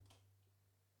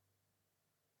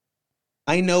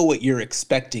I know what you're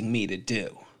expecting me to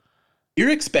do.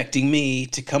 You're expecting me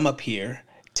to come up here,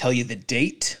 tell you the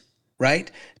date, right?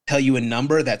 Tell you a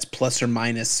number that's plus or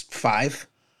minus 5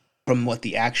 from what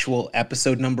the actual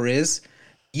episode number is.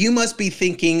 You must be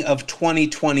thinking of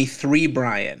 2023,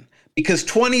 Brian, because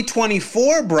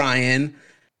 2024, Brian,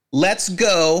 let's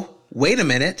go, wait a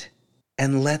minute,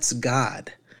 and let's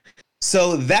God.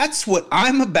 So that's what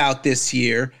I'm about this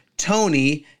year.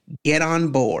 Tony, get on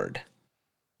board.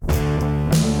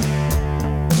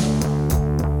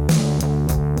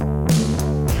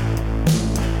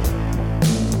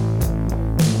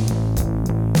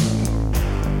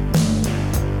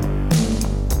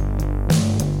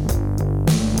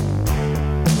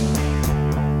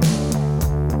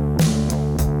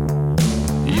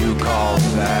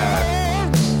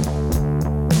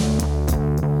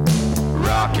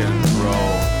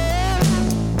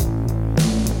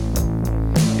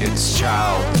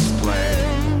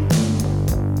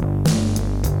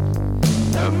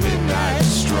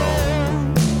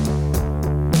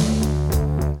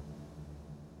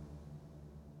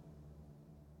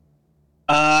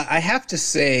 I have to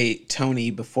say,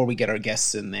 Tony, before we get our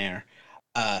guests in there,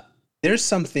 there's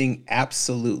something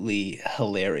absolutely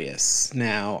hilarious.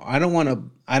 Now, I don't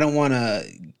want to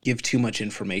give too much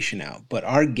information out, but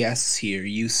our guests here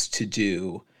used to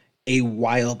do a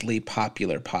wildly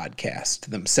popular podcast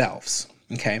themselves.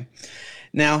 Okay.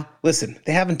 Now, listen,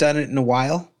 they haven't done it in a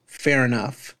while. Fair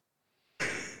enough.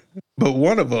 But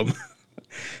one of them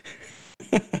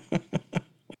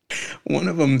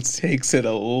takes it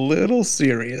a little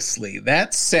seriously.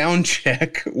 That sound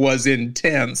check was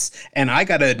intense, and I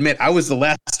got to admit, I was the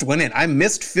last one in. I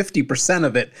missed 50%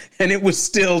 of it, and it was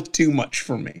still too much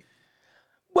for me.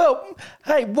 Well,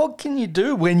 hey, what can you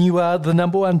do when you are the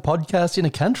number one podcast in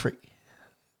a country?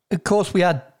 Of course,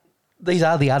 these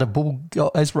are the Art of Bull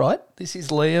guys, right? This is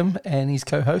Liam and his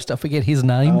co-host. I forget his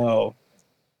name. Oh,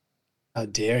 how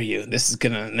dare you!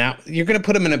 Now you're gonna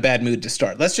put him in a bad mood to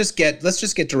start. Let's just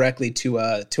get directly to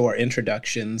our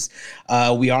introductions.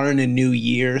 We are in a new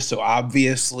year, so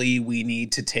obviously we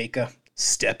need to take a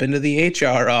step into the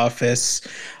HR office,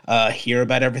 hear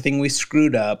about everything we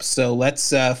screwed up. So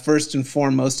let's first and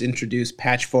foremost introduce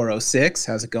Patch 406.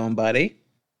 How's it going, buddy?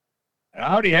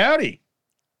 Howdy, howdy.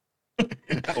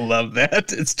 I love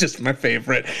that. It's just my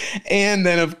favorite. And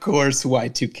then of course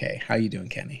Y2K. How you doing,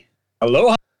 Kenny?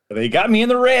 Aloha. They got me in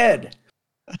the red.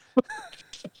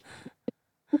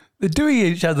 They're doing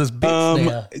each other's bits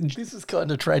now. This is kind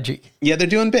of tragic. Yeah, they're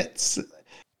doing bits.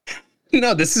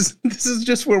 No, this is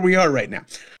just where we are right now.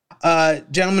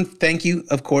 Gentlemen, thank you,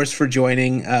 of course, for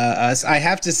joining us. I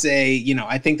have to say,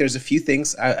 I think there's a few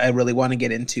things I really want to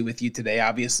get into with you today.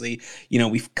 Obviously,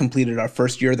 we've completed our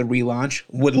first year of the relaunch.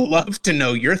 Would love to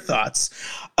know your thoughts.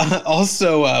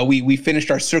 Also, we finished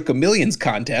our Circa Millions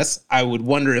contest. I would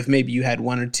wonder if maybe you had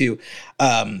one or two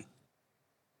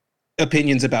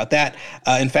opinions about that.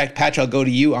 In fact, Patch, I'll go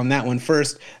to you on that one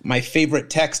first. My favorite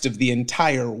text of the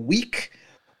entire week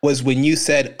was when you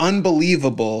said,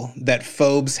 unbelievable that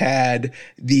Fobes had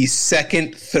the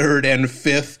second, third, and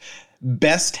fifth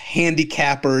best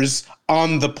handicappers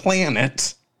on the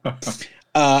planet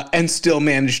and still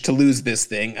managed to lose this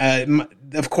thing.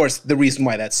 Of course, the reason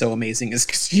why that's so amazing is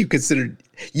because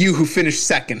you who finished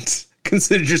second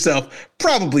considered yourself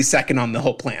probably second on the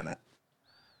whole planet.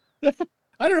 I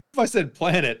don't know if I said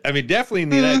planet. I mean, definitely in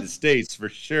the United States for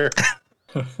sure.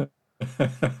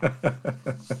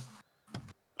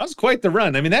 That was quite the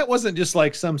run. I mean, that wasn't just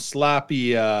like some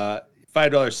sloppy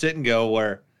 $5 sit and go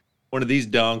where one of these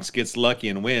donks gets lucky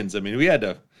and wins. I mean, we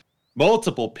had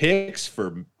multiple picks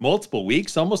for multiple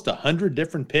weeks, almost 100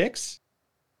 different picks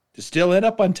to still end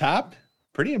up on top.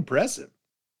 Pretty impressive.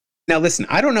 Now, listen,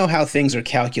 I don't know how things are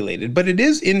calculated, but it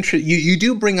is you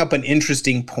do bring up an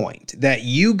interesting point that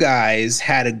you guys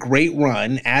had a great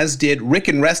run, as did Rick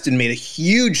and Reston made a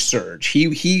huge surge.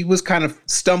 He was kind of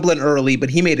stumbling early, but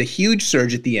he made a huge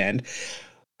surge at the end.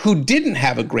 Who didn't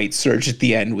have a great surge at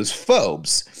the end was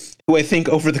Fobes, who I think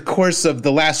over the course of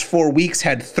the last 4 weeks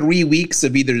had 3 weeks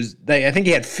of I think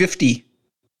he had 50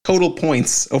 total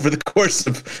points over the course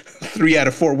of 3 out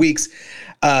of 4 weeks.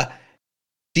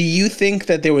 Do you think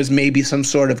that there was maybe some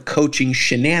sort of coaching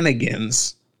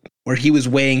shenanigans where he was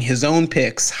weighing his own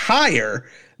picks higher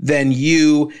than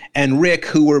you and Rick,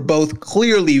 who were both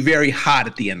clearly very hot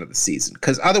at the end of the season?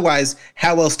 Because otherwise,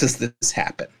 how else does this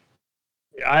happen?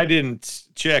 I didn't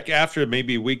check after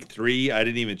maybe week 3. I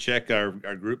didn't even check our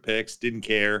group picks. Didn't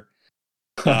care.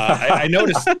 I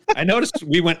noticed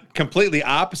we went completely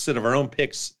opposite of our own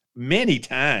picks many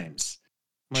times.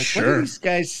 I'm like, sure. What are these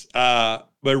guys?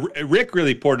 But Rick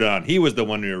really poured it on. He was the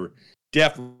one who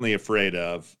definitely afraid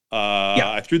of.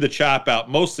 I threw the chop out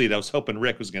mostly. I was hoping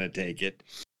Rick was going to take it,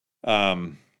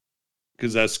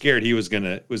 because I was scared he was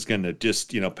gonna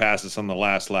just pass us on the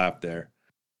last lap there.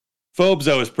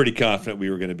 Fobes, I was pretty confident we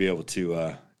were going to be able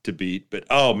to beat, but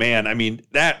oh man, I mean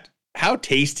how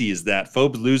tasty is that?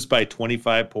 Fobes lose by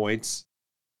 25 points.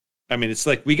 I mean, it's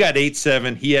like we got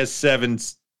 8-7. He has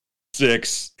 7-6.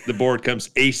 The board comes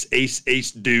ace, ace,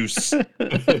 ace, deuce.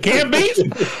 Can't beat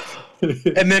him.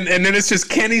 And then it's just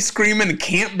Kenny screaming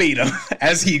can't beat him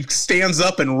as he stands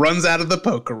up and runs out of the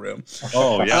poker room.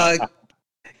 Oh yeah.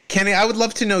 Kenny, I would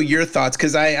love to know your thoughts,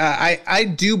 because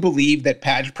I do believe that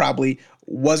Patch probably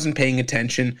wasn't paying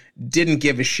attention, didn't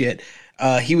give a shit.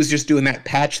 He was just doing that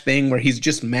Patch thing where he's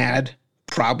just mad,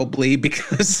 probably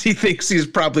because he thinks he's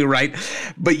probably right.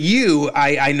 But you,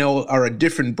 I know, are a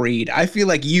different breed. I feel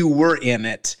like you were in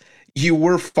it. You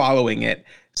were following it.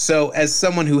 So as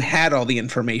someone who had all the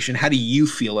information, how do you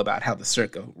feel about how the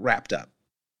circa wrapped up?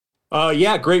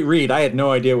 Yeah, great read. I had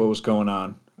no idea what was going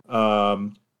on.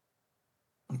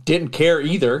 Didn't care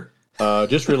either.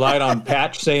 Just relied on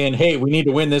Patch saying, "Hey, we need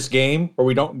to win this game, or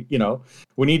we don't.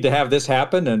 We need to have this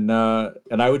happen." And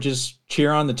I would just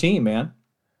cheer on the team, man.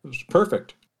 It was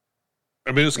perfect.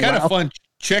 I mean, it was kind of fun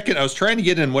checking. I was trying to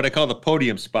get in what I call the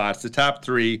podium spots, the top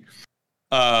three.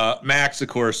 Max, of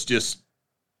course, just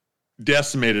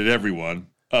decimated everyone.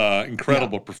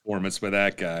 Incredible performance by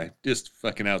that guy. Just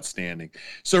fucking outstanding.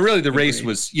 So really the race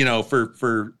was,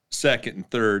 for second and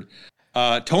third.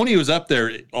 Tony was up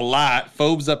there a lot.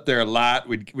 Fobes up there a lot.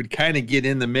 We'd kind of get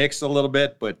in the mix a little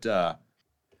bit, but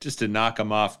just to knock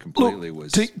him off completely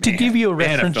was... To give you a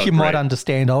reference, you might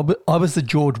understand. I was the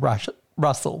George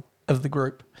Russell of the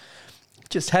group.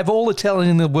 Just have all the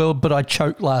talent in the world, but I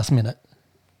choked last minute.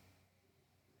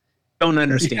 Don't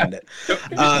understand it.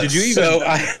 Did you even...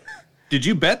 Did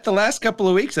you bet the last couple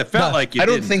of weeks? I felt like you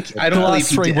didn't. I don't the believe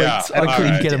last 3 you did. weeks, I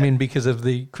couldn't get them in because of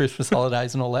the Christmas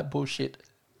holidays and all that bullshit.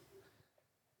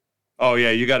 Oh,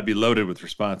 yeah, you got to be loaded with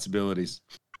responsibilities.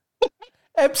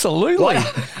 Absolutely.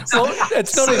 Well,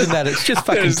 it's not even that. It's just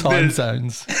fucking time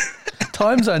zones.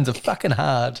 Time zones are fucking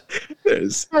hard.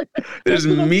 There's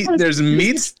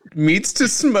meats to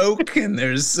smoke, and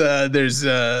there's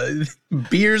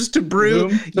beers to brew.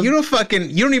 You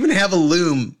don't even have a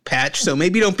loom, Patch. So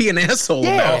maybe don't be an asshole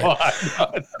about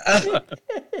it.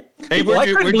 Hey, I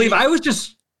couldn't believe I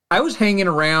was hanging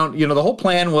around. The whole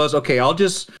plan was, okay, I'll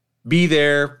just be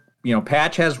there.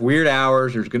 Patch has weird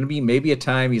hours. There's going to be maybe a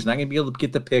time he's not going to be able to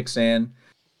get the picks in,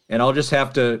 and I'll just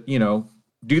have to,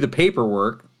 do the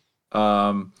paperwork.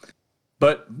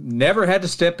 But never had to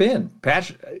step in.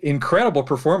 Patch, incredible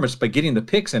performance by getting the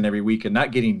picks in every week and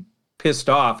not getting pissed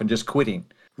off and just quitting.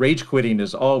 Rage quitting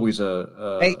is always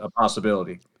a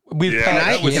possibility. Go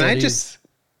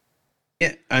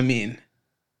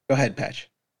ahead, Patch.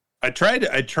 I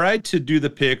tried to do the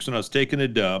picks when I was taking a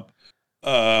dump.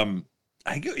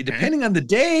 I go, depending on the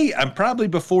day, I'm probably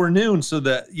before noon, so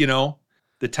that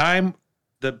the time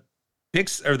the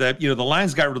picks or the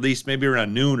lines got released maybe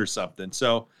around noon or something.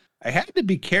 So I had to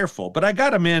be careful, but I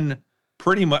got them in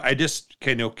pretty much. I just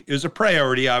it was a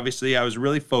priority. Obviously, I was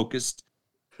really focused.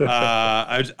 All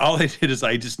I did is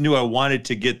I just knew I wanted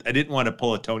to get. I didn't want to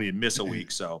pull a Tony and miss a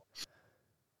week. So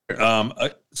that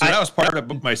was part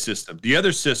of my system. The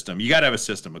other system, you got to have a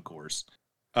system, of course.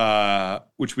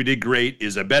 Which we did great,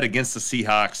 is I bet against the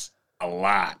Seahawks a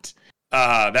lot.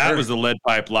 That was the lead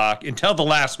pipe lock until the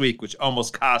last week, which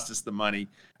almost cost us the money.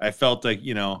 I felt like,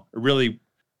 really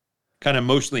kind of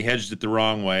emotionally hedged it the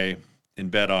wrong way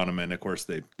and bet on them. And of course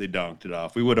they donked it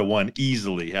off. We would have won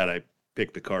easily had I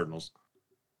picked the Cardinals.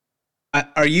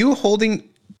 Are you holding,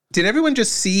 did everyone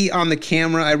just see on the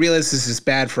camera? I realize this is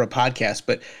bad for a podcast,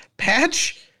 but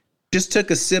Patch just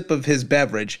took a sip of his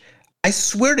beverage. I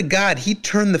swear to God, he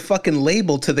turned the fucking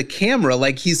label to the camera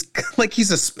like he's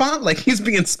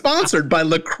being sponsored by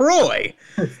LaCroix.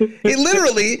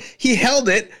 He held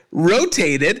it,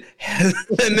 rotated, and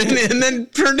then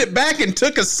turned it back and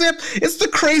took a sip. It's the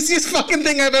craziest fucking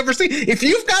thing I've ever seen. If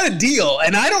you've got a deal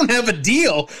and I don't have a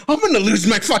deal, I'm gonna lose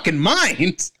my fucking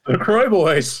mind. LaCroix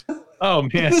boys. Oh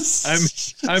man,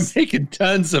 I'm making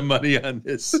tons of money on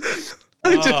this.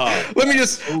 Let me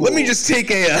just take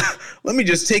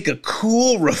a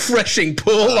cool, refreshing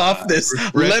pull off this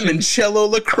limoncello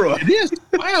LaCroix. It is.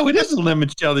 Wow, it is a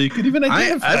limoncello. You could even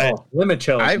identify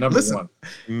limoncello number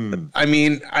one. I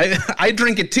mean, I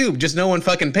drink it too. Just no one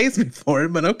fucking pays me for it.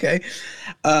 But okay,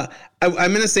 I'm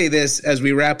going to say this as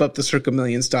we wrap up the Circa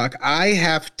Million stock. I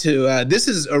have to. This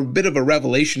is a bit of a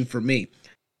revelation for me.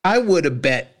 I would have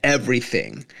bet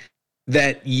everything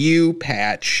that you,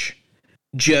 Patch,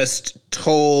 just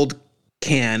told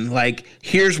Ken, like,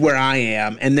 here's where I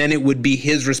am, and then it would be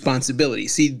his responsibility.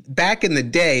 See, back in the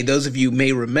day, those of you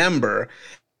may remember,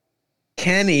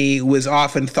 Kenny was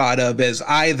often thought of as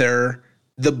either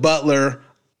the butler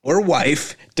or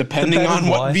wife, depending on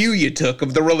what view you took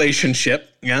of the relationship.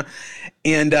 Yeah.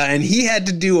 And he had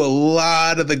to do a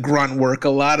lot of the grunt work, a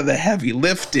lot of the heavy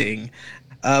lifting.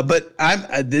 But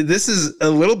this is a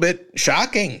little bit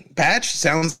shocking. Patch,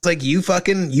 sounds like you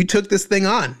took this thing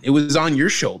on. It was on your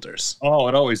shoulders. Oh,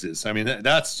 it always is. I mean,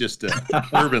 that's just an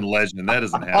urban legend. That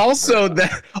doesn't happen.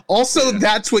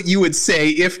 That's what you would say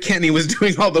if Kenny was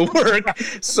doing all the work.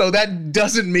 So that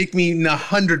doesn't make me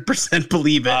 100%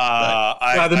 believe it.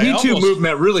 The Me Too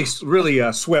movement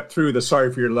really swept through the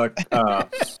Sorry for Your Luck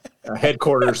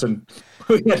headquarters, and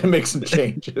we had to make some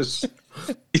changes.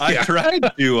 I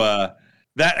tried to.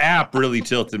 That app really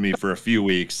tilted me for a few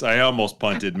weeks. I almost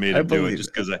punted, made him do it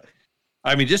just because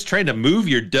I mean, just trying to move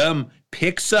your dumb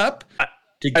picks up. I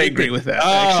agree with that.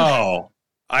 Oh,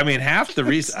 I mean, half the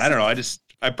reason, I don't know.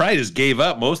 I probably just gave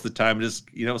up most of the time, just,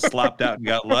 slopped out and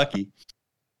got lucky.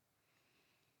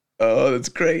 Oh, that's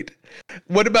great.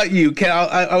 What about you, Ken?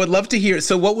 I would love to hear.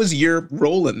 So what was your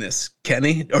role in this,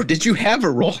 Kenny? Or did you have a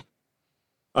role?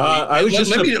 I was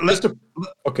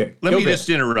okay. Let me just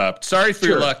interrupt. Sorry for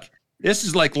your luck. This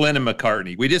is like Lennon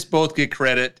McCartney. We just both get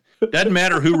credit. Doesn't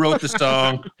matter who wrote the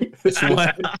song.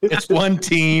 It's one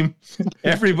team.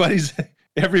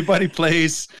 Everybody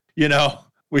plays.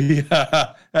 We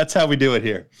that's how we do it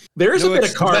here. There's a bit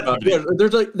of karma.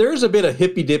 There's a bit of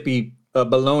hippy dippy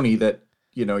baloney that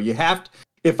you have to.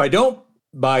 If I don't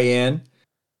buy in,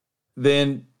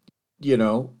 then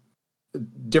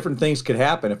different things could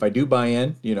happen. If I do buy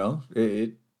in,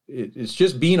 it's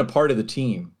just being a part of the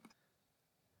team.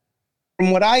 From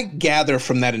what I gather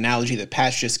from that analogy that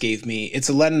Patch just gave me, it's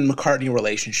a Lennon-McCartney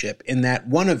relationship in that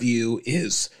one of you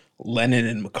is Lennon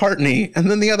and McCartney, and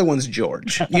then the other one's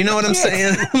George. You know what I'm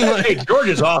saying? Hey, George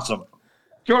is awesome.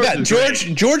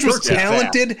 George was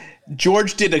talented.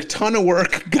 George did a ton of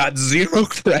work, got zero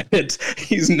credit.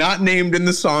 He's not named in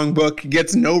the songbook,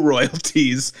 gets no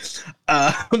royalties.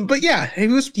 But yeah,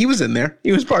 he was in there.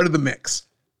 He was part of the mix.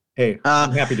 Hey,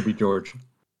 I'm happy to be George.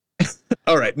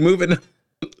 All right, moving.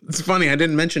 It's funny, I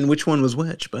didn't mention which one was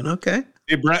which, but okay.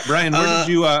 Hey, Brian,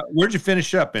 where'd you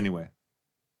finish up anyway?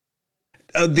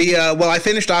 I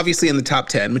finished obviously in the top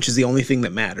 10, which is the only thing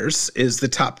that matters, is the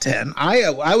top 10.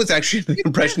 I was actually the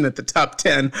impression that the top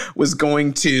 10 was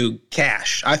going to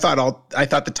cash. I thought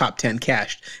the top 10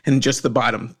 cashed and just the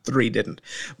bottom 3 didn't.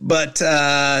 But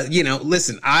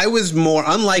listen, I was more,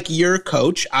 unlike your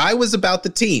coach, I was about the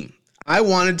team. I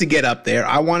wanted to get up there.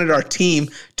 I wanted our team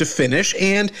to finish.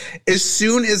 And as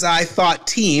soon as I thought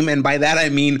team, and by that I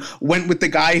mean went with the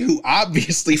guy who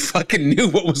obviously fucking knew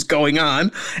what was going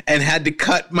on and had to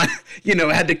cut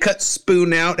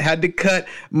Spoon out, had to cut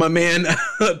my man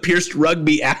Pierced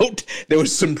Rugby out. There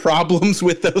was some problems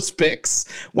with those picks.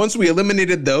 Once we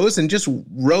eliminated those and just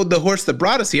rode the horse that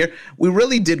brought us here, we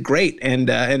really did great and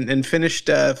finished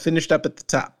up at the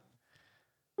top.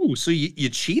 Oh, so you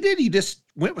cheated? You just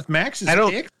went with Max's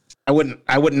pick? I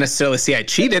wouldn't necessarily say I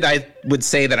cheated. I would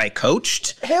say that I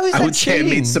coached. How is that I would cheating?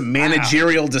 say I made some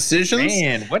managerial decisions.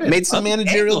 Man, what made some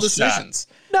managerial decisions.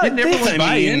 No, didn't everyone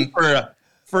buy in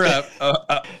for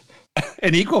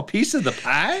an equal piece of the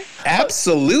pie?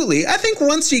 Absolutely. I think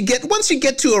once you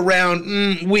get to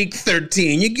around week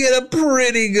 13, you get a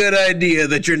pretty good idea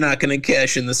that you're not going to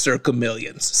cash in the Circa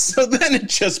Millions. So then it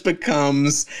just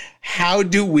becomes, how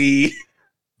do we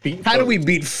beat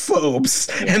Fobes?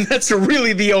 And that's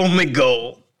really the only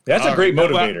goal. That's a great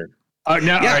motivator. All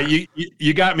right,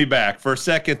 you got me back. For a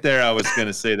second there, I was going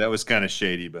to say that was kind of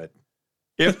shady, but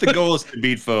if the goal is to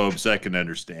beat Fobes, I can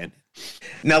understand.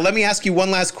 Now, let me ask you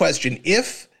one last question.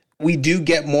 If we do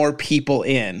get more people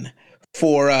in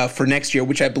for next year,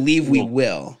 which I believe we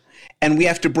will, and we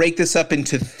have to break this up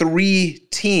into 3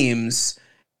 teams,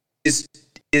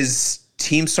 is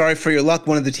Team Sorry for Your Luck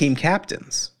one of the team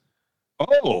captains?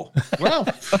 Oh, well.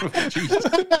 Look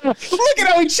at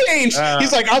how he changed.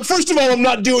 He's like, first of all, I'm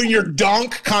not doing your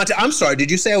donk content. I'm sorry,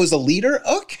 did you say I was a leader?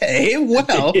 Okay,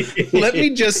 well, let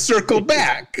me just circle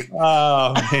back.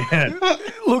 Oh, man.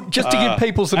 Look, just to give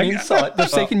people some insight, the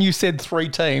second you said 3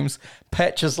 teams,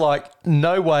 Patch is like,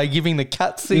 no way, giving the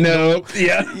cut signal. No,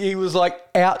 yeah. He was like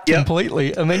out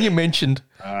completely. And then you mentioned,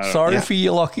 sorry for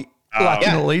your luck in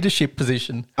a leadership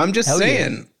position. I'm just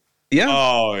saying. Yeah.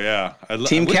 Oh, yeah.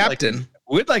 Team captain.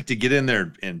 We'd like to get in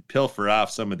there and pilfer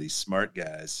off some of these smart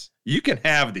guys. You can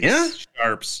have these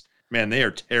sharps. Man, they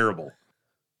are terrible.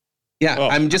 Yeah,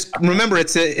 I'm just remember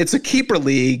it's a keeper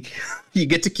league. You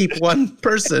get to keep one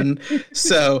person,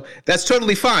 so that's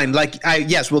totally fine. Like,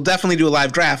 yes, we'll definitely do a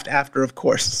live draft after, of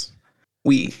course,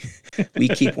 we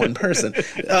keep one person.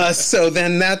 So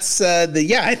then that's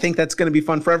I think that's going to be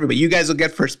fun for everybody. You guys will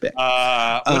get first pick.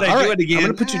 I do it again? I'm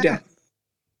going to put you down.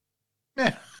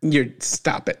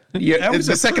 Stop it.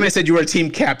 The second I said you were a team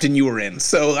captain, you were in.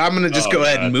 So I'm going to just go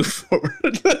ahead and move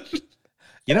forward.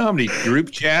 You know how many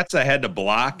group chats I had to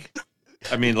block?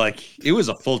 I mean, like, it was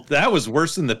that was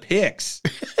worse than the picks.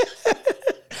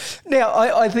 Now,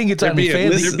 I think it's unfair.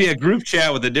 There'd be a group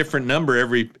chat with a different number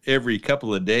every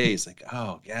couple of days. Like,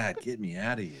 oh, God, get me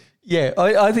out of here. Yeah,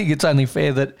 I think it's only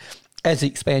fair that as the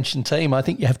expansion team, I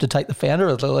think you have to take the founder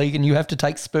of the league and you have to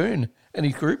take Spoon and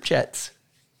his group chats.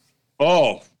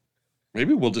 Oh,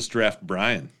 maybe we'll just draft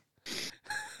Brian.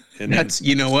 And that's,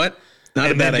 you know what?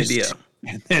 Not a bad idea.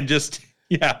 And then just...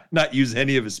 Yeah, not use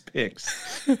any of his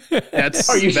picks. That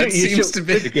seems to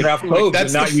be draft Fobes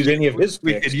and not use any of his picks.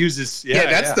 We could use his.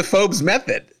 That's the Fobes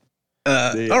method.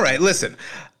 All right, listen.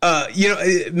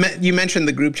 You mentioned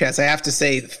the group chats. I have to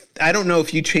say, I don't know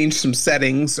if you changed some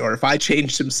settings or if I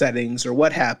changed some settings or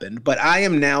what happened, but I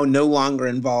am now no longer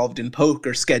involved in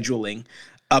poker scheduling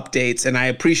updates, and I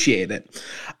appreciate it.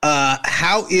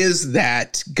 How is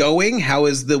that going? How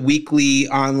is the weekly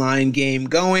online game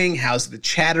going? How's the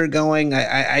chatter going?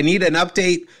 I need an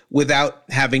update without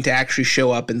having to actually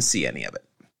show up and see any of it.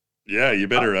 Yeah, you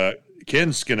better.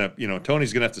 Ken's gonna,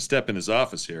 Tony's gonna have to step in his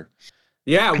office here.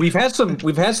 Yeah, we've had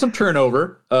some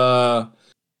turnover,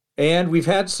 and we've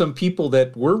had some people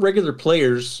that were regular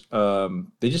players.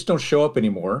 They just don't show up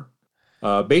anymore.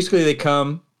 Basically, they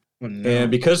come. Oh, no. And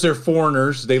because they're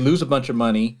foreigners, they lose a bunch of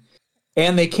money,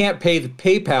 and they can't pay the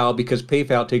PayPal because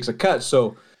PayPal takes a cut.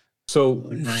 So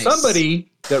nice.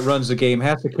 Somebody that runs the game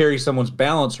has to carry someone's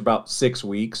balance for about 6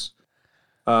 weeks.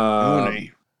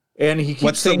 And he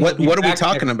keeps saying, what are we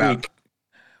talking about? Week.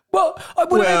 Well, I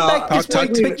would have back this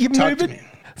week, but you move it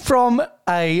from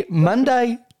a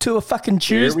Monday to a fucking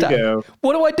Tuesday. Here we go.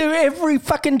 What do I do every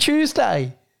fucking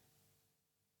Tuesday?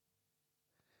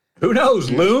 Who knows,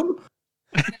 Loom?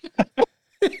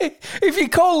 If you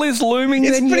call Liz looming,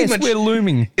 then yes, we're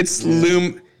looming. It's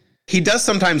loom. He does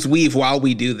sometimes weave while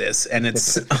we do this, and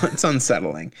it's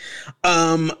unsettling.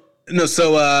 No,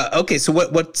 so okay, so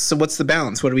what's the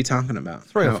balance? What are we talking about?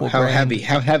 3 or 4 how grand. heavy?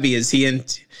 How heavy is he in?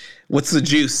 What's the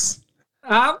juice?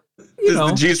 Is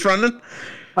the juice running?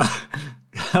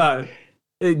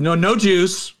 No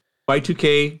juice.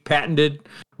 Y2K patented.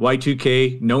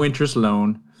 Y2K no interest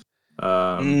loan.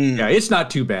 Yeah, it's not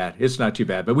too bad.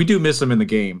 But we do miss them in the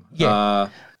game. Yeah.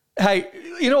 Hey,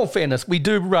 in all fairness, we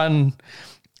do run.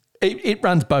 It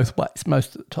runs both ways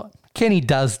most of the time. Kenny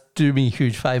does do me a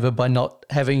huge favour by not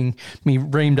having me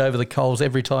reamed over the coals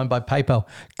every time by PayPal,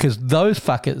 because those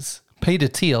fuckers, Peter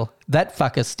Thiel, that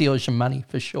fucker steals your money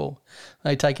for sure.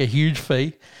 They take a huge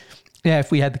fee. Now,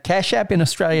 if we had the Cash App in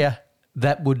Australia,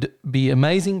 that would be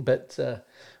amazing, but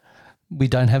we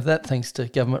don't have that thanks to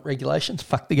government regulations.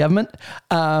 Fuck the government.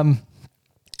 But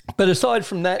aside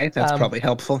from that... I think that's probably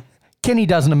helpful. Kenny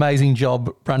does an amazing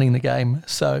job running the game.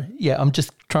 So, yeah, I'm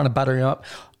just trying to butter him up.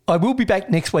 I will be back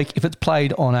next week if it's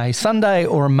played on a Sunday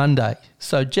or a Monday.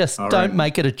 So just don't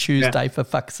make it a Tuesday for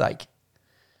fuck's sake.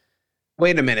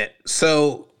 Wait a minute.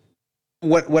 So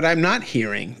what I'm not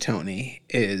hearing, Tony,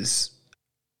 is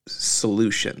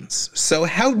solutions. So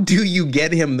how do you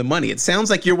get him the money? It sounds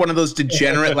like you're one of those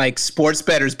degenerate like sports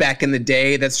bettors back in the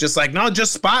day that's just like, no,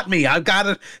 just spot me. I got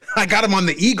him on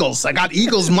the Eagles. I got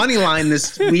Eagles money line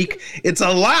this week. It's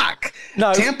a lock.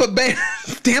 No. Tampa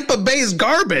Bay's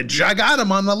garbage. I got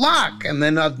him on the lock. And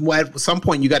then at some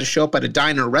point you got to show up at a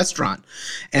diner or restaurant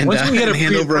and once we get a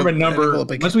predetermined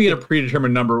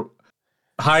number,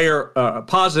 higher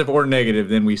positive or negative,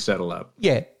 then we settle up.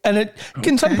 Yeah, and it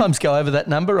can sometimes go over that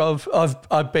number.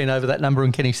 I've been over that number,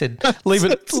 and Kenny said leave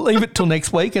it till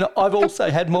next week. And I've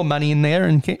also had more money in there,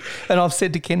 and I've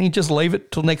said to Kenny, just leave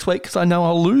it till next week because I know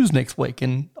I'll lose next week,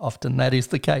 and often that is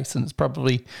the case, and it's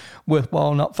probably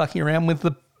worthwhile not fucking around with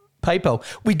the PayPal.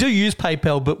 We do use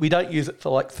PayPal, but we don't use it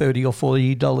for like $30 or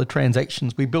 $40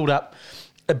 transactions. We build up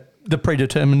the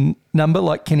predetermined number,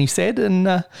 like Kenny said,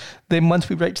 and then once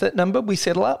we reach that number, we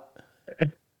settle up.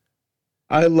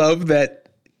 I love that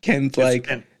Ken's like,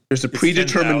 there's a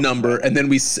predetermined number, and then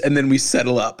we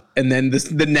settle up, and then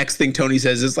the next thing Tony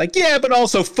says is like, yeah, but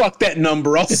also fuck that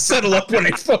number. I'll settle up when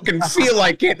I fucking feel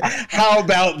like it. How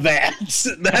about that?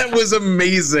 That was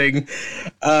amazing.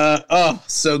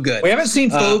 So good. We haven't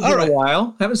seen Fobes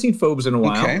in a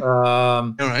while. Okay.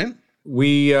 All right.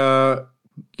 We.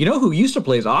 You know who used to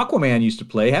play is Aquaman used to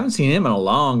play. Haven't seen him in a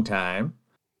long time.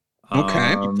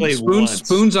 Okay.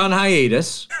 Spoon's on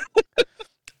hiatus.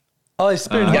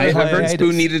 Spoon. I heard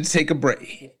Spoon needed to take a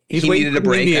break. He needed a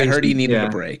break. I heard he needed a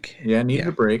break. Yeah, needed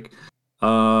a break.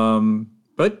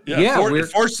 But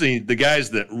fortunately, the guys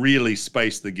that really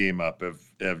spice the game up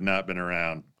have not been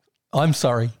around. I'm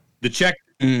sorry. The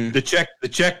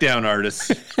check down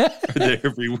artists are there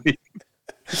every week.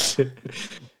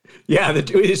 Yeah,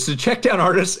 it's the check down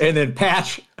artists and then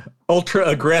Patch, ultra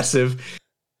aggressive.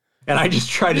 And I just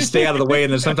try to stay out of the way,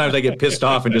 and then sometimes I get pissed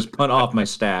off and just punt off my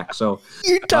stack. So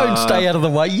you don't stay out of the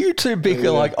way. You two bicker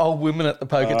like old women at the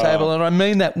poker table, and I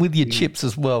mean that with your chips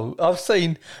as well. I've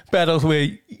seen battles where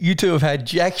you two have had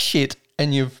jack shit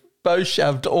and you've both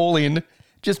shoved all in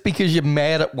just because you're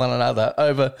mad at one another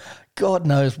over God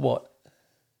knows what.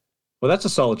 Well, that's a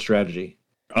solid strategy.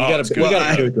 You got to do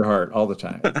it with your heart all the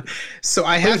time. So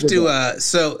I have to.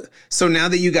 So now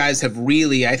that you guys have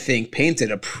really, I think,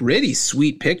 painted a pretty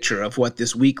sweet picture of what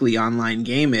this weekly online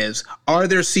game is, are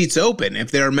there seats open?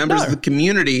 If there are members of the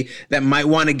community that might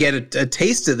want to get a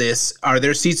taste of this, are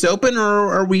there seats open, or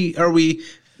are we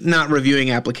not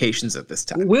reviewing applications at this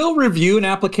time? We'll review an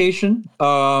application.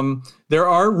 There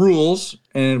are rules,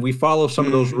 and we follow some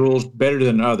of those rules better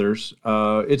than others.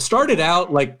 It started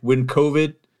out like when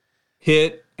COVID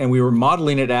hit, and we were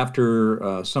modeling it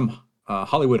after some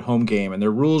Hollywood home game, and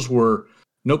their rules were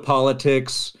no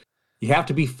politics. You have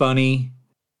to be funny.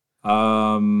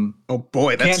 Oh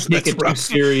boy, that's too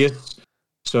serious.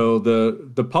 So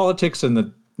the politics and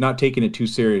the not taking it too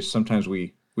serious. Sometimes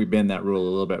we bend that rule a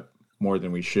little bit more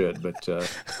than we should, but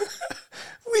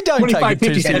we don't take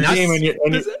it too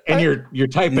serious. And you're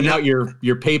typing out your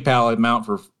PayPal amount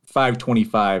for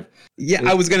 $5.25. Yeah,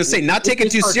 I was going to say, not take it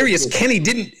too serious. Kenny,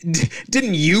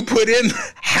 didn't you put in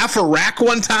half a rack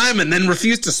one time and then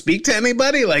refuse to speak to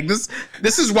anybody? Like this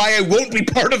is why I won't be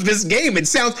part of this game. It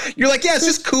sounds, you're like, yeah, it's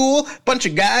just cool, bunch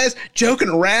of guys joking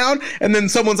around, and then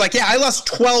someone's like, yeah, I lost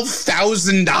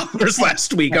 $12,000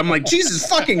 last week. I'm like, Jesus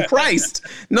fucking Christ.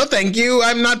 No, thank you.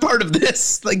 I'm not part of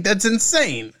this. Like, that's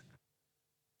insane.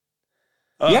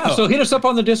 Yeah, so hit us up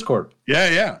on the Discord.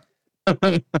 Yeah.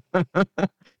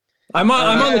 I'm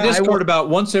on the Discord about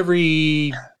once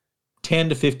every 10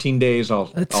 to 15 days.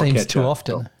 That seems too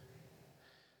often.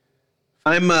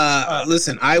 I'm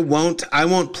listen, I won't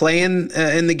play in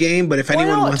the game, but if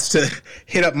anyone wants to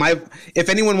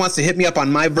anyone wants to hit me up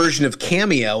on my version of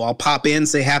Cameo, I'll pop in,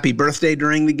 say happy birthday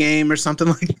during the game or something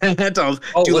like that.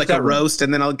 I'll do like a roast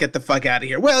and then I'll get the fuck out of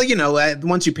here. Well,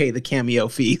 once you pay the Cameo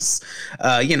fees,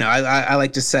 I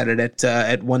like to set it at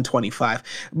 $125.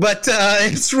 But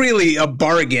it's really a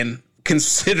bargain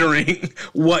considering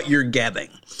what you're getting.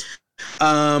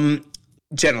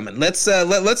 Gentlemen,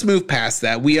 let's move past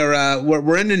that.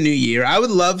 We're in a new year. I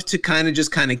would love to kind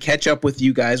of catch up with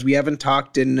you guys. We haven't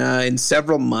talked in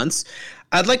several months.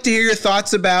 I'd like to hear your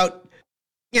thoughts about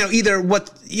either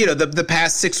what the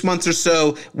past 6 months or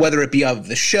so, whether it be of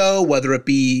the show, whether it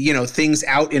be things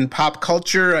out in pop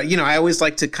culture. I always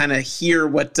like to kind of hear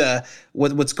what's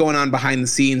going on behind the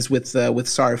scenes with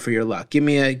Sorry for Your Luck. Give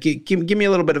me a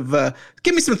little bit of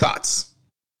give me some thoughts.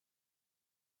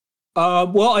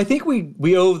 Well, I think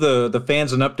we owe the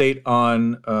fans an update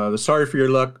on the Sorry for Your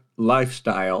Luck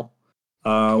lifestyle.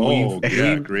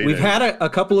 We've had a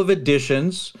couple of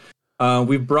additions.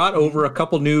 We've brought over a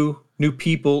couple new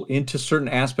people into certain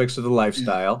aspects of the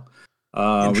lifestyle.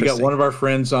 We got one of our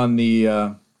friends on the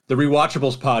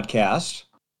Rewatchables podcast,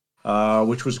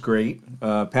 which was great.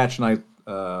 Patch and I,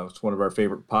 it's one of our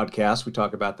favorite podcasts. We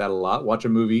talk about that a lot. Watch a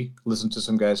movie, listen to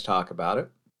some guys talk about it.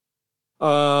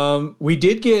 We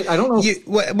did get, I don't know.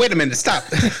 Wait a minute, stop.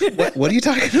 What are you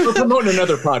talking about? We're promoting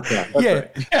another podcast.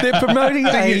 They're promoting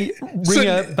a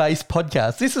Ringer-based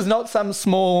podcast. This is not some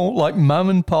small, like,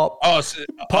 mum and pop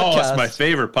podcast. It's my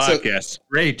favorite podcast.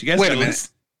 Great. You guys wait a minute.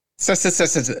 So,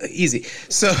 easy.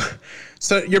 So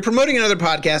you're promoting another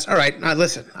podcast. All right.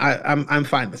 Listen, I'm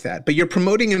fine with that. But you're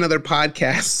promoting another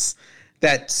podcast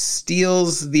that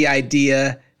steals the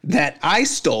idea that I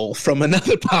stole from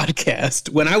another podcast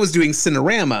when I was doing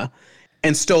Cinerama,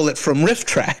 and stole it from Riff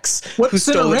Tracks. What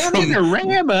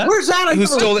Cinerama? Where's that? Who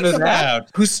stole it from that?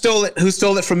 Who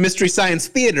stole it from Mystery Science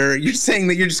Theater? You're saying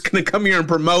that you're just going to come here and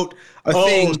promote a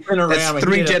thing Cinerama, that's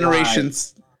 3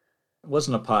 generations. It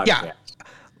wasn't a podcast. Yeah.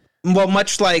 Well,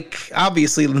 much like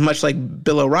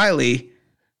Bill O'Reilly,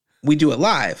 we do it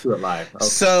live. Okay.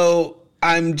 So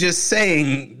I'm just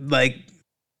saying,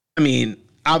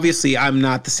 obviously, I'm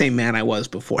not the same man I was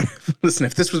before. Listen,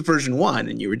 if this was version 1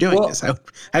 and you were doing this, I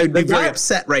would be very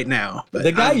upset right now. But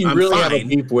the guy I'm really have a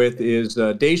beef with is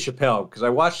Dave Chappelle, because I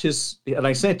watched his, and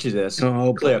I sent you this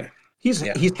clip. He's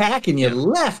hacking you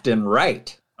left and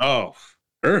right. Oh,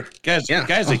 Sure. Guy's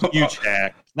a huge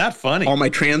hack. Not funny. All my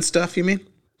trans stuff, you mean?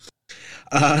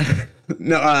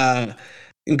 No.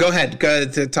 Go ahead. Go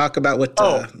to talk about what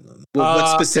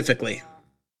specifically.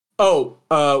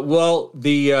 Well,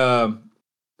 the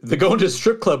going to a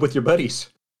strip club with your buddies.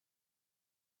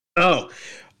 Oh,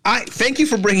 thank you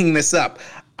for bringing this up.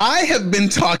 I have been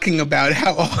talking about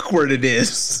how awkward it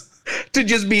is to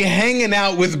just be hanging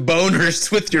out with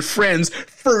boners with your friends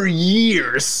for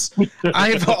years.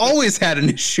 I've always had an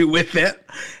issue with it.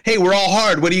 Hey, we're all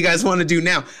hard. What do you guys want to do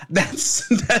now?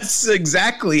 That's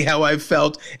exactly how I've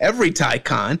felt every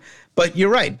TyCon. But you're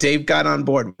right. Dave got on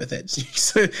board with it.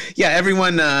 So, yeah,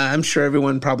 everyone, I'm sure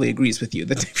everyone probably agrees with you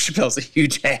that Dave Chappelle's a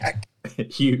huge hack.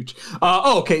 Huge.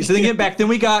 Okay. So then get back. Then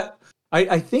we got, I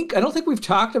don't think we've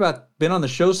been on the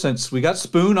show since we got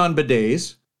Spoon on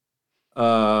bidets.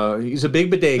 He's a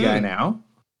big bidet guy now.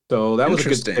 So that was a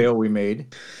good sale we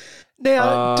made.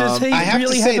 Now, does he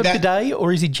really have a bidet,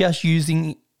 or is he just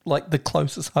using like the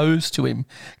closest hose to him?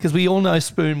 Because we all know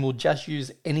Spoon will just use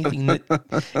anything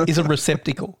that is a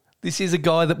receptacle. This is a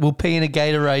guy that will pee in a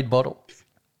Gatorade bottle.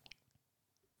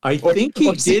 I think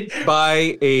he did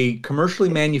buy a commercially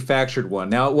manufactured one.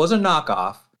 Now, it was a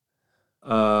knockoff.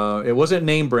 It wasn't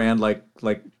name brand like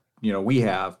we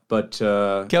have, but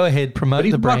go ahead, promote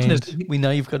the brand. We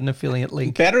know you've got an affiliate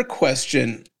link. Better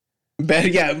question.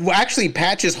 Well, actually,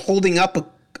 Patch is holding up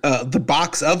the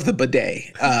box of the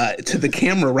bidet to the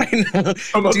camera right now.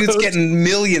 Dude's getting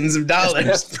millions of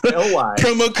dollars.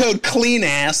 Promo code clean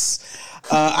ass.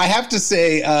 I have to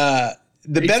say,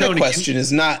 the better question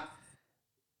is not.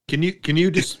 Can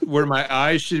you just, where my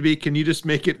eyes should be, can you just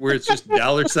make it where it's just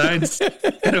dollar signs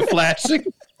and a flashing?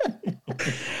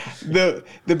 The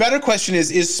better question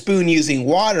is Spoon using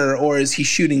water, or is he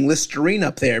shooting Listerine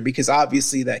up there? Because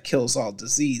obviously that kills all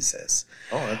diseases.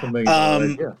 Oh, that's a big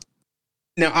idea.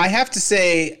 Now I have to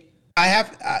say,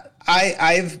 I've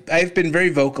been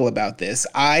very vocal about this.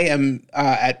 I am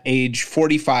at age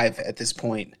 45 at this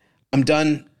point. I'm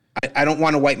done. I don't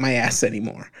want to wipe my ass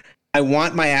anymore. I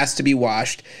want my ass to be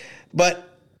washed,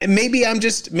 but maybe I'm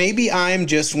just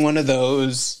one of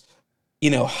those,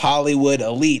 Hollywood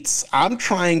elites. I'm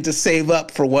trying to save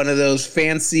up for one of those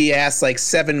fancy ass, like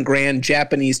 $7,000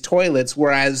 Japanese toilets.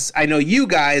 Whereas I know you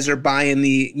guys are buying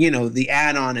the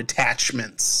add-on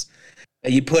attachments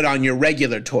that you put on your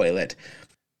regular toilet.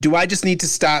 Do I just need to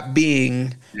stop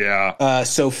being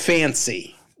so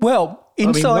fancy? Well,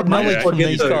 inside knowledge from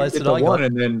these guys that I got,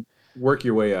 and then work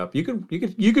your way up. You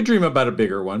could dream about a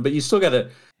bigger one, but you still got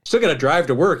to drive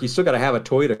to work. You still got to have a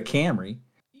Toyota Camry.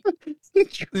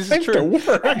 This is true.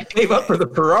 I gave up for the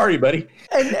Ferrari, buddy.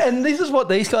 And this is what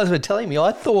these guys were telling me.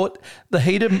 I thought the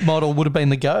heater model would have been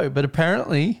the go, but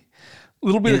apparently a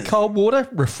little bit of cold water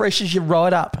refreshes you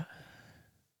right up.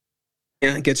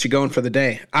 Yeah, it gets you going for the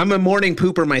day. I'm a morning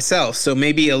pooper myself, so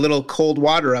maybe a little cold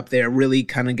water up there really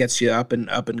kind of gets you up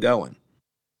and going.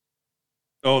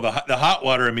 Oh, the hot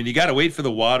water. I mean, you got to wait for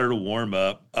the water to warm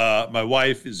up. My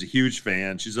wife is a huge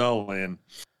fan. She's all in.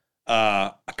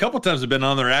 A couple times I've been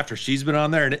on there after she's been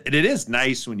on there, and it is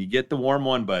nice when you get the warm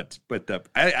one. But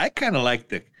I kind of like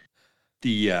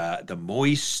the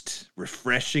moist,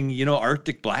 refreshing,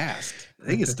 Arctic Blast. I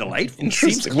think it's delightful.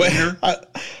 Interesting.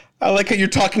 I like how you're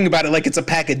talking about it like it's a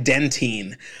pack of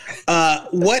Dentine.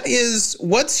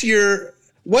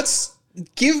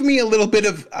 Give me a little bit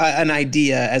of an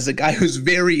idea as a guy who's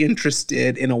very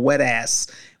interested in a wet ass.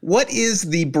 What is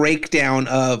the breakdown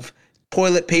of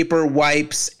toilet paper,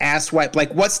 wipes, ass wipe?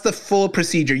 Like, what's the full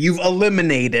procedure? You've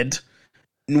eliminated.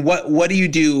 And what do you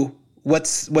do?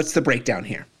 What's the breakdown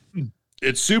here?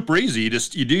 It's super easy.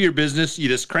 You do your business. You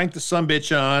just crank the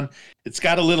sumbitch on. It's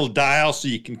got a little dial so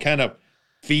you can kind of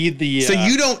feed the. So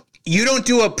you don't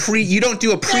do a pre.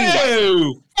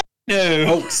 No.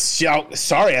 Oh,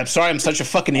 sorry. I'm sorry. I'm such a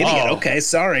fucking idiot. Oh. Okay,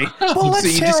 sorry. Well, that's so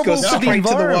you just go straight to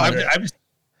the water.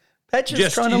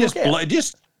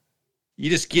 You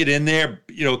just get in there,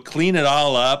 clean it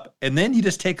all up, and then you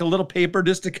just take a little paper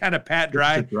just to kind of pat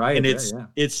dry, and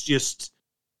it's just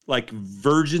like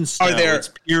virgin snow. It's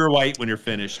pure white when you're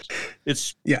finished.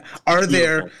 It's Are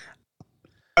there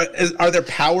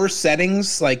power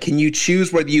settings? Like, can you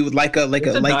choose whether you would like a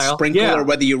light sprinkle or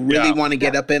whether you really want to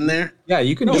get up in there? Yeah,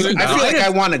 you can. I feel like I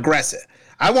want aggressive.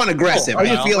 I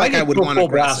feel like I would want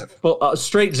aggressive.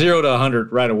 Straight 0 to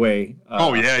 100 right away.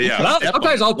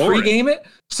 Sometimes I'll pregame it,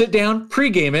 sit down,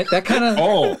 pregame it. That kind of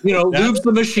lubes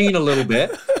the machine a little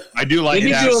bit. I do like. Then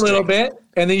you do a little bit,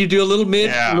 and then you do a little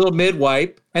mid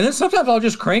wipe, and then sometimes I'll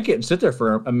just crank it and sit there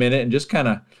for a minute and just kind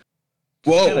of.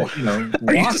 Whoa!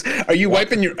 Are you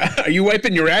wiping your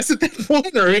ass at that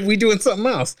point, or are we doing something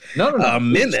else? No. A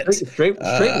minute. Straight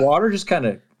water, just kind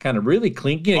of kind of really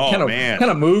clean, kind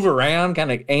of move around,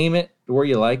 kind of aim it to where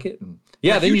you like it. And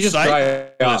then you just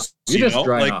dry off. You just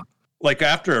dry off. Like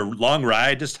after a long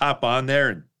ride, just hop on there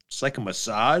and it's like a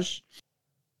massage.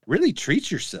 Really treat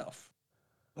yourself.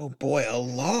 Oh boy, a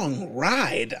long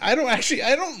ride. I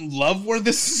don't love where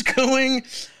this is going.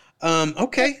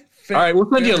 Okay. All right, we'll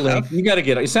send you a link. You got to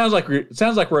get it. It sounds like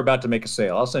we're about to make a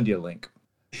sale. I'll send you a link.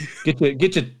 Get you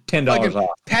 $10 off.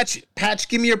 Patch,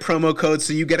 give me your promo code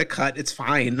so you get a cut. It's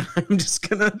fine. I'm just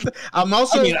gonna. I'm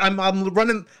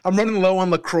running low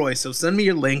on LaCroix, so send me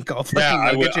your link. I'll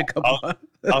get you a couple.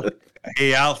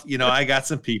 I got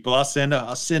some people. I'll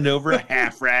send over a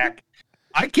half rack.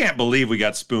 I can't believe we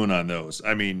got Spoon on those.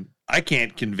 I mean, I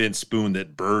can't convince Spoon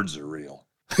that birds are real.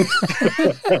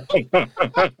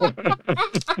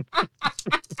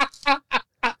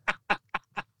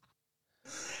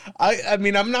 I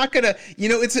mean, I'm not gonna,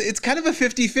 it's kind of a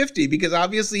 50-50 because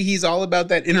obviously he's all about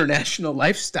that international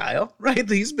lifestyle, right?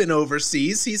 He's been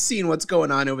overseas. He's seen what's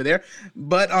going on over there.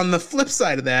 But on the flip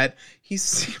side of that, he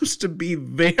seems to be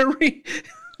very,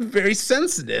 very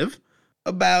sensitive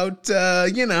about,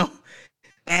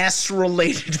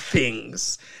 ass-related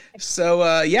things. So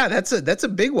that's a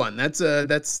big one. That's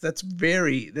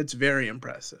very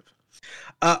impressive.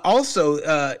 Also,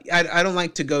 I don't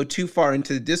like to go too far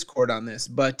into the Discord on this,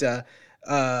 but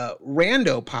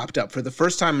Rando popped up for the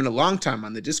first time in a long time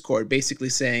on the Discord, basically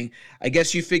saying, "I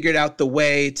guess you figured out the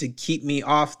way to keep me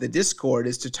off the Discord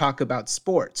is to talk about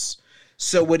sports."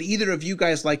 So would either of you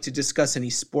guys like to discuss any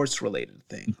sports-related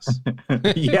things?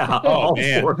 Yeah. Oh,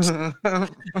 man.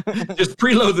 Just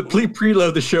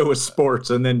preload the show with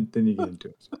sports, and then you get into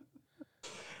it.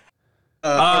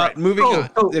 All right, moving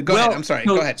on. Go ahead. I'm sorry.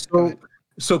 Go ahead.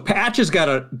 So Patch has got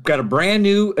a brand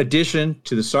new addition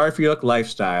to the Sorry for Your Luck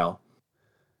lifestyle.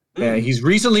 He's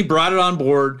recently brought it on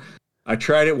board. I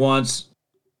tried it once.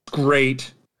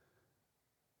 Great.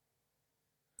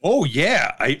 Oh,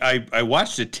 yeah. I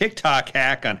watched a TikTok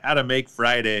hack on how to make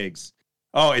fried eggs.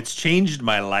 Oh, it's changed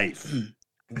my life.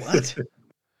 What?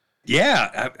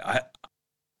 Yeah.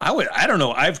 I don't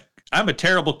know. I'm a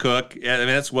terrible cook. I mean,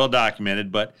 that's well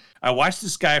documented, but I watched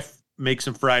this guy make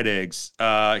some fried eggs.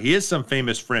 He is some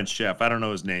famous French chef. I don't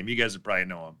know his name. You guys would probably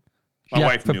know him. My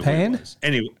wife knew who he was.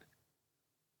 Anyway,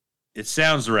 it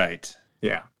sounds right.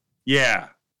 Yeah. Yeah.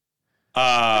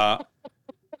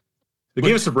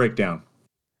 Give us a breakdown.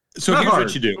 So here's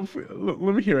what you do.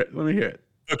 Let me hear it.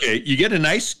 Okay, you get a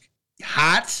nice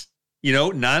hot,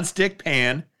 nonstick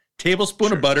pan,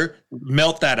 tablespoon of butter,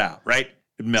 melt that out, right?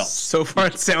 It melts. So far,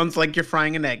 it sounds like you're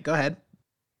frying an egg. Go ahead.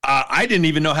 I didn't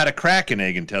even know how to crack an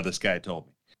egg until this guy told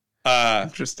me.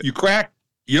 Interesting.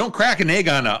 You don't crack an egg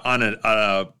on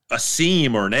a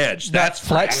seam or an edge. That's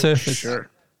flat surface. Sure.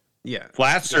 Yeah.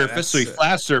 Flat surface. So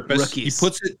flat surface. Rookies. He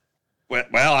puts it.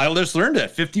 Well, I just learned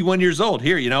it. 51 years old.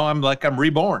 Here, I'm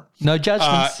reborn. No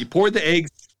judgments. You pour the eggs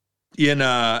in.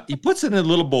 He puts it in a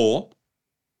little bowl.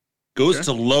 Goes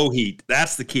to low heat.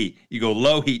 That's the key. You go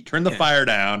low heat. Turn the fire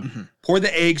down. Mm-hmm. Pour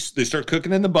the eggs. They start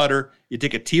cooking in the butter. You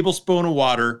take a tablespoon of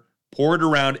water, pour it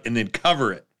around, and then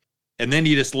cover it. And then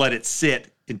you just let it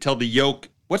sit until the yolk.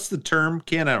 What's the term,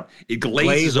 Ken? I don't know. It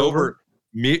glazes over.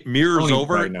 Mirrors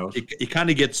over. It kind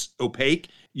of gets opaque.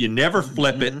 You never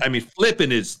flip it. I mean,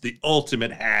 flipping is the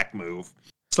ultimate hack move.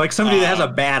 It's like somebody that has a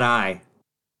bad eye.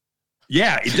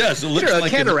 Yeah, it does. It looks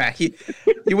like a cataract. You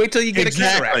wait till you get a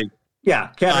cataract. Yeah,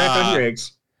 cataract on your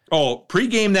eggs. Oh,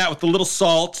 pregame that with a little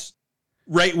salt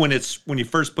right when you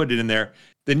first put it in there.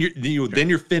 Then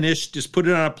you're finished. Just put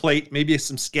it on a plate. Maybe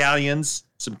some scallions,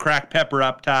 some cracked pepper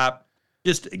up top.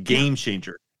 Just a game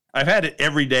changer. I've had it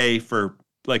every day for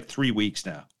like 3 weeks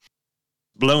now.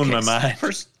 Blown my mind.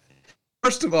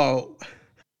 First of all,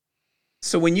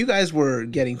 so when you guys were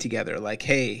getting together, like,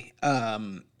 hey,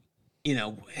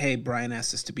 hey, Brian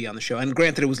asked us to be on the show, and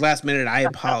granted, it was last minute. I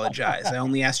apologize. I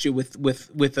only asked you with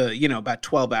about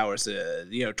 12 hours,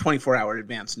 24-hour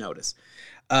advance notice.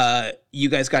 You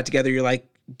guys got together. You're like,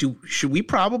 should we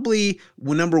probably?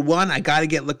 Well, number one, I got to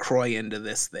get LaCroix into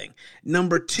this thing.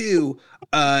 Number two,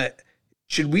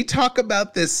 should we talk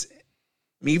about this?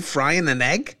 Me frying an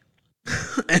egg?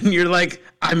 And you're like,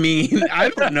 I mean, I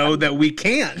don't know that we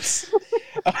can't.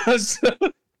 So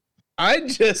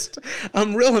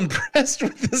I'm real impressed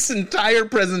with this entire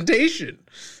presentation.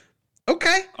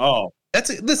 Okay. Oh,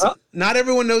 that's it. Listen, not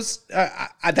everyone knows.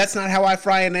 That's not how I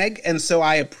fry an egg. And so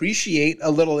I appreciate a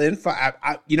little info.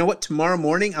 You know what? Tomorrow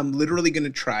morning, I'm literally going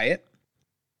to try it.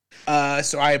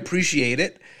 So I appreciate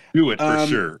it. Do it for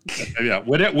sure. Yeah.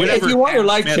 Whatever. If you want your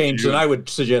life changed, then I would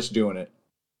suggest doing it.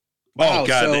 Oh,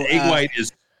 God. The egg white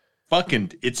is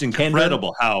it's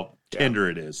incredible how tender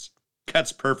it is.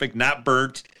 Cuts perfect, not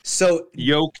burnt. So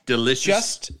yolk,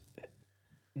 delicious.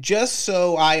 Just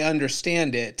so I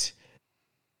understand it,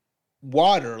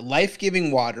 water,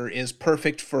 life-giving water, is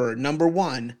perfect for, number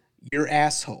one, your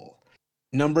asshole.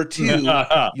 Number two,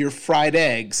 your fried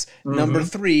eggs. Mm-hmm. Number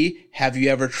three, have you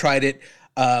ever tried it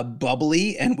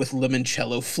bubbly and with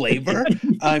limoncello flavor?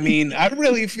 I mean, I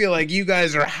really feel like you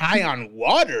guys are high on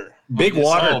water. Big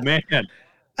water. Oh, man.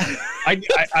 I'm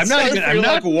not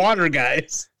like water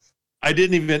guys. I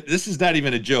didn't even, this is not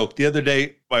even a joke. The other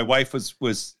day, my wife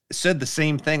said the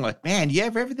same thing, like, man, you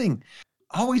have everything,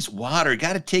 always water,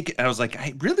 got to take it. And I was like,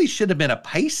 I really should have been a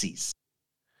Pisces.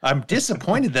 I'm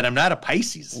disappointed that I'm not a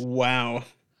Pisces. Wow.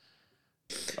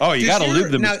 Oh, you got to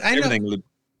lube them. Everything.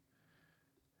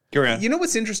 Carry on. You know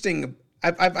what's interesting?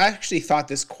 I've actually thought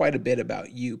this quite a bit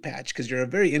about you, Patch, because you're a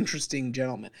very interesting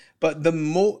gentleman. But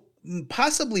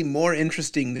possibly more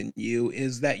interesting than you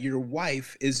is that your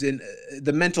wife is in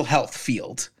the mental health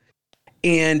field.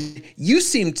 And you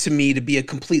seem to me to be a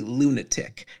complete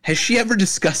lunatic. Has she ever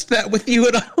discussed that with you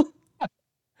at all?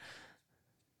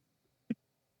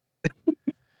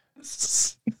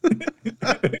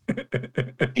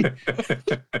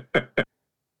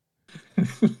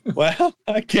 Well,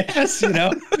 I guess,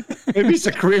 maybe it's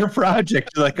a career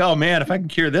project. You're like, oh man, if I can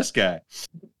cure this guy.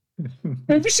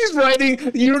 Maybe she's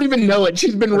writing, you don't even know it.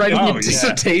 She's been writing a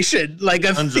dissertation, like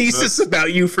a thesis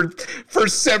about you for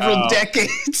several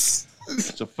decades.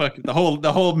 So fucking the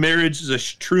whole marriage is a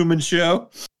Truman Show.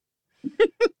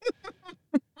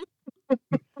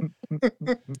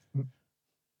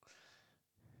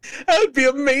 That would be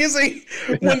amazing.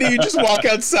 One day you just walk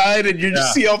outside and you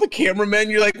just see all the cameramen.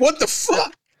 You're like, what the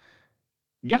fuck?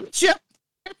 Gotcha.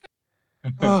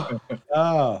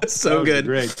 Oh, that's so good.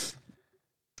 Great.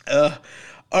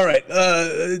 All right.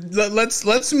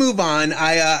 Let's move on.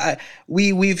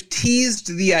 We've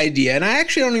teased the idea, and I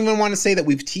actually don't even want to say that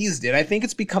we've teased it. I think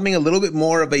it's becoming a little bit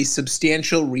more of a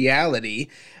substantial reality.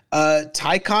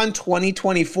 TyCon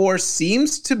 2024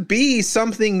 seems to be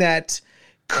something that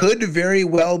could very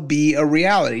well be a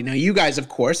reality. Now, you guys, of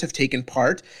course, have taken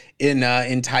part in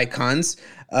TyCons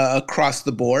across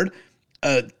the board.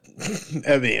 I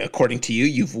mean, according to you,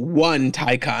 you've won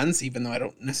TyCons, even though I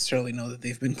don't necessarily know that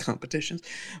they've been competitions.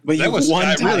 But you've won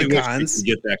TyCons. I really wish we could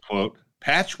get that quote.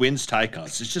 Patch wins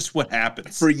TyCons. It's just what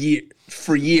happens.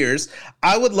 For years.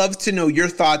 I would love to know your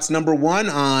thoughts, number one,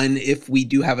 on if we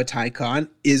do have a TyCon,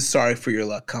 is Sorry for Your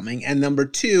Luck coming? And number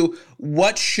two,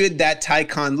 what should that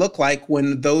TyCon look like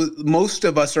when most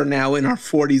of us are now in our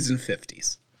 40s and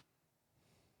 50s?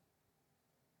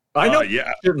 I know it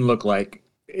shouldn't look like.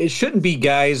 It shouldn't be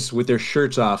guys with their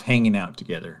shirts off hanging out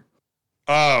together.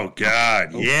 Oh,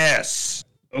 God, yes.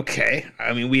 Okay.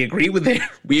 I mean, we agree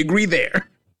there.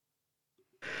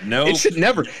 No, it should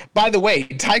never. By the way,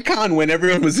 TyCon, when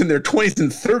everyone was in their 20s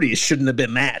and 30s, shouldn't have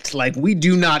been that. Like, we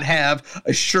do not have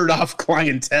a shirt-off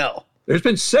clientele. There's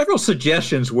been several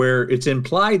suggestions where it's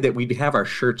implied that we'd have our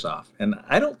shirts off, and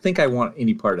I don't think I want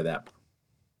any part of that.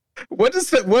 What is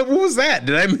that? What was that?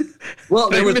 There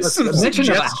was a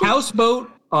mention of a houseboat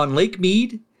on Lake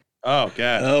Mead. Oh,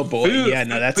 God. Oh, boy. Yeah,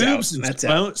 no, that's out. That's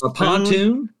out. A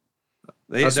pontoon.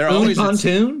 They're always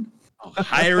pontoon.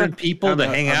 Hiring people to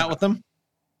hang out with them.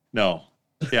 No.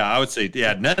 Yeah, I would say,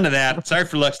 none of that. Sorry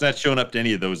for Luck's not showing up to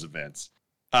any of those events.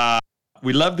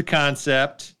 We love the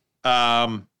concept.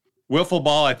 Wiffle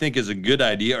ball, I think, is a good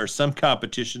idea, or some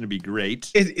competition to be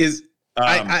great. It is.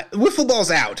 Wiffle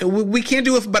ball's out. We can't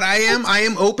do it, but I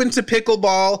am open to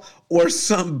pickleball or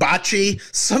some bocce,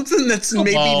 something that's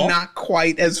maybe not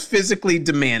quite as physically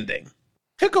demanding.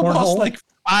 Pickleball's like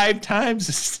 5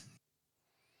 times.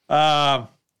 That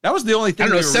was the only thing. I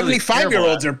don't know.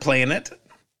 75-year-olds are playing it.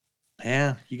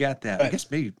 Yeah, you got that. I guess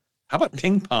maybe. How about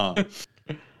ping pong?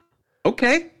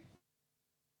 Okay.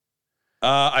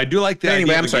 I do like that.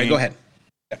 Anyway, I'm sorry. Go ahead.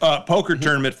 Poker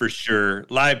tournament for sure.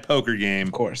 Live poker game.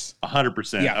 Of course.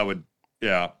 100%. Yeah. I would.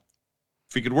 Yeah.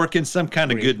 If we could work in some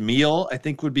kind of good meal, I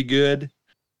think would be good.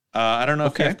 I don't know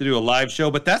if you have to do a live show,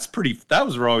 but that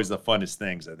was always the funnest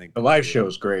things, I think. The live show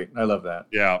is great. I love that.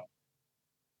 Yeah.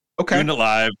 Okay. Doing it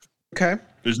live. Okay.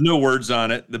 There's no words on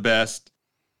it. The best.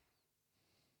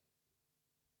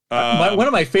 One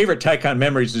of my favorite TyCon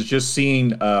memories is just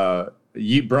seeing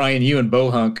Brian, you and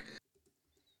Bohunk.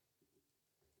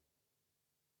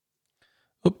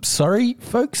 Oops, sorry,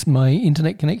 folks. My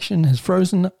internet connection has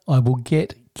frozen. I will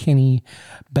get Kenny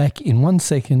back in 1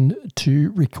 second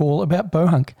to recall about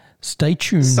Bohunk. Stay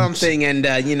tuned. Something and,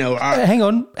 hang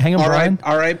on, Brian.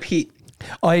 R.I.P.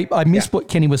 I missed what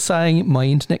Kenny was saying. My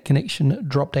internet connection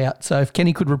dropped out. So if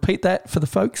Kenny could repeat that for the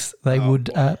folks, they would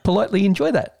politely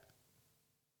enjoy that.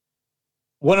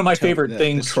 One of my favorite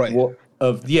things Troy.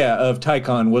 of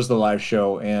TyCon was the live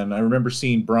show, and I remember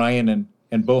seeing Brian and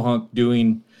Bohunk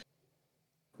doing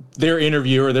their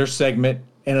interview or their segment,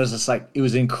 and it was just like, it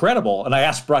was incredible. And I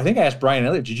asked Brian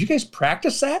Elliott, did you guys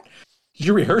practice that? Did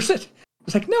you rehearse it?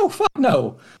 It's like, no, fuck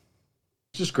no.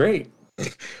 It's just great.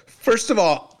 First of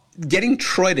all, getting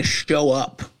Troy to show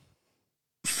up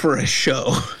for a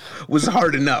show was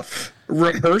hard enough.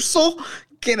 Rehearsal?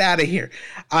 Get out of here.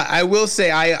 I will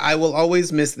say I will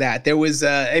always miss that. There was,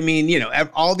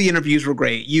 all the interviews were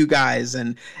great. You guys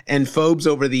and Fobes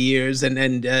over the years and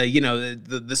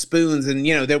the Spoons. And,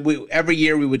 every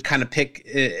year we would kind of pick,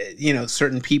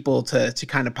 certain people to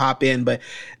kind of pop in. But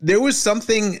there was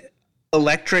something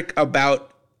electric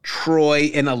about Troy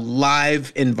in a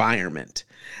live environment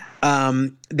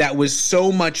that was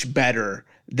so much better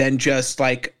than just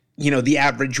like, the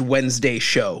average Wednesday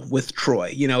show with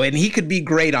Troy, and he could be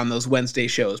great on those Wednesday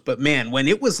shows. But man, when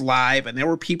it was live and there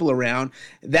were people around,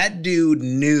 that dude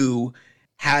knew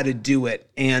how to do it.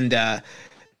 And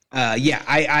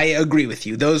I agree with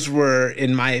you. Those were,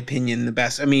 in my opinion, the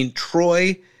best. I mean,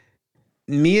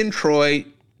 me and Troy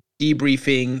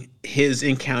debriefing his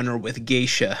encounter with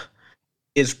Geisha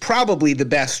is probably the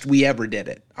best we ever did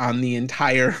it on the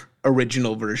entire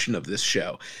original version of this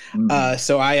show.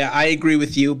 So I agree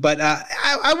with you, but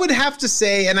I would have to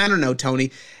say, and I don't know, Tony,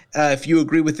 if you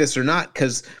agree with this or not,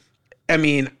 because I'm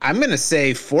going to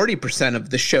say 40%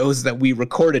 of the shows that we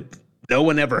recorded, no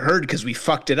one ever heard because we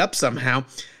fucked it up somehow.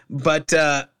 But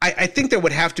I think there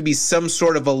would have to be some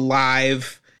sort of a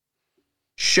live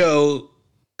show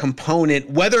component.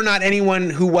 Whether or not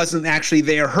anyone who wasn't actually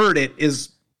there heard it is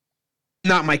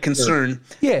not my concern.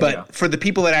 Yeah. But for the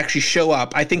people that actually show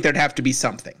up, I think there'd have to be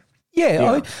something.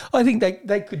 Yeah. I think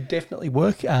they could definitely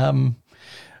work.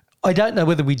 I don't know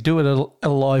whether we do it at a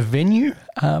live venue.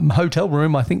 Hotel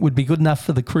room, I think, would be good enough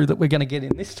for the crew that we're going to get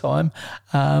in this time.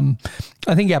 I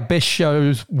think our best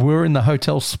shows were in the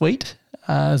hotel suite,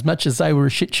 as much as they were a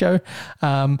shit show.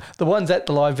 The ones at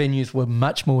the live venues were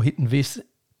much more hit and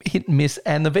miss,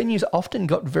 and the venues often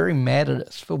got very mad at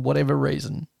us for whatever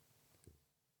reason.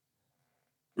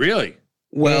 Really?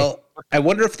 Well, I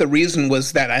wonder if the reason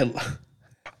was that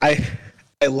I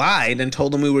lied and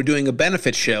told them we were doing a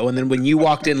benefit show, and then when you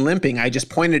walked in limping, I just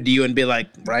pointed to you and be like,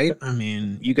 right? I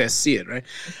mean, you guys see it, right?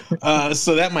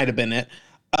 So that might have been it.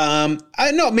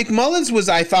 I know McMullen's was,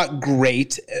 I thought,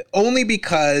 great, only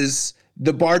because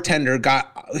the bartender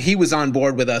he was on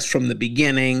board with us from the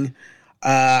beginning.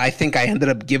 I think I ended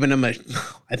up giving him I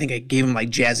gave him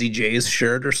like Jazzy J's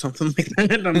shirt or something like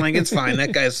that. I'm like, it's fine.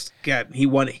 That guy's he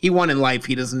won in life.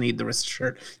 He doesn't need the wrist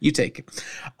shirt. You take it.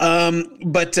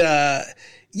 That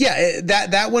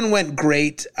one went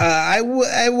great. I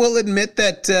will admit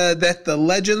that the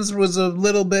Legends was a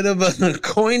little bit of a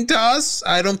coin toss.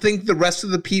 I don't think the rest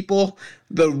of the people,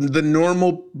 the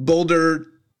normal Boulder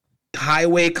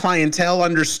highway clientele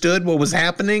understood what was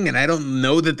happening, and I don't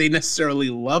know that they necessarily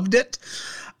loved it.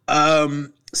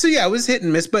 So yeah, it was hit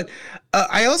and miss. But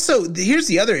here's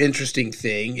the other interesting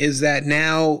thing is that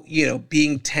now,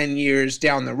 being 10 years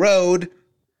down the road,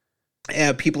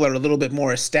 people are a little bit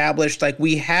more established. Like,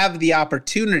 we have the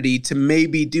opportunity to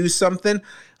maybe do something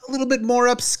a little bit more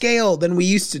upscale than we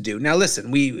used to do. Now,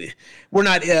 listen, we're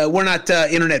not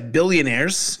internet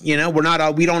billionaires. We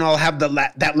don't all have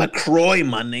that LaCroix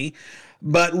money,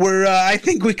 but I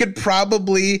think we could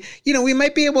probably, we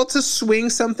might be able to swing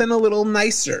something a little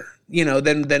nicer,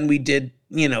 than we did,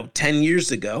 10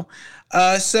 years ago.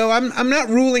 So I'm not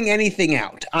ruling anything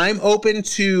out. I'm open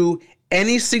to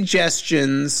any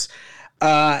suggestions.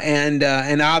 And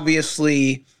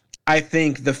obviously I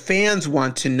think the fans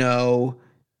want to know,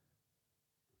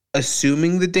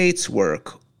 assuming the dates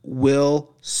work,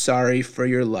 will Sorry for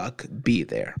Your Luck be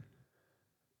there?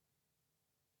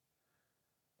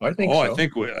 I think so. I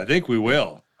think we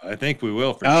will. I think we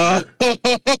will for sure.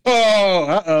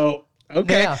 Uh-oh.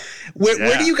 Okay. Yeah.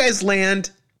 Where do you guys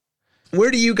land?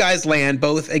 Where do you guys land,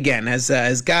 both, again, as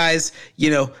guys,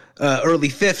 early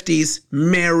 50s,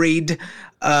 married?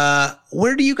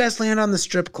 Where do you guys land on the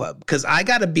strip club? Because I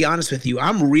got to be honest with you,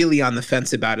 I'm really on the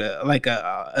fence about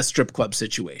a strip club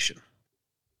situation.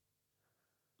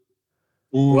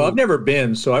 Ooh. Well, I've never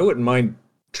been, so I wouldn't mind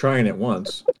trying it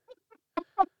once.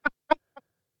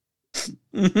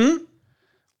 Mm-hmm.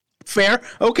 Fair.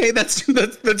 Okay, that's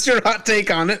your hot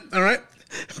take on it. All right,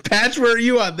 Patch, where are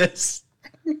you on this?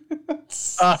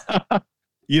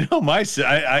 You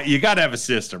got to have a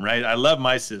system, right? I love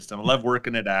my system. I love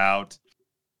working it out,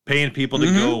 paying people to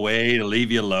go away, to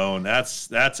leave you alone.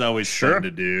 That's always fun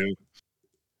to do.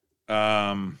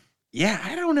 I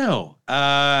don't know.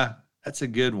 That's a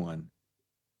good one.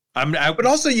 But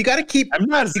also, you got to keep. I'm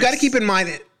not. You got to keep in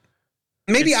mind.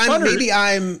 Maybe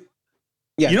I'm.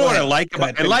 Yeah. You know what ahead. I like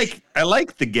about? I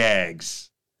like the gags.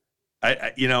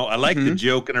 I like the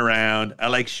joking around. I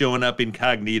like showing up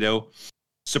incognito,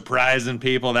 surprising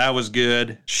people. That was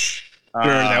good. Sure,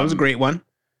 that was a great one.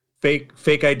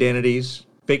 Fake identities.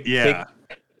 Fake.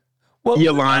 Well,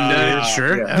 Yolanda,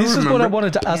 sure. Yeah. This is what I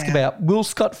wanted to ask about. Will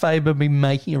Scott Faber be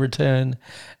making a return?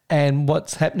 And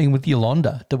what's happening with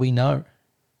Yolanda? Do we know?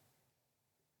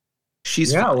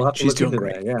 She's we'll have to She's look doing into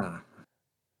great. that.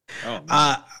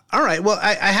 Yeah. All right. Well,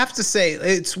 I have to say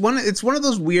it's one of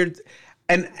those weird,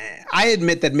 and I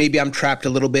admit that maybe I'm trapped a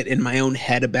little bit in my own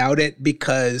head about it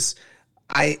because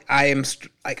I'm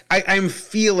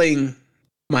feeling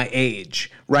my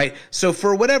age, right? So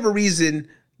for whatever reason,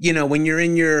 when you're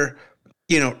in your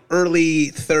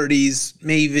early 30s,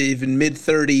 maybe even mid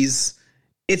 30s,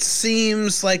 it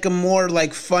seems like a more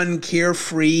like fun,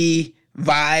 carefree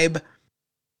vibe.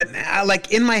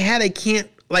 Like in my head, I can't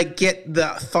like get the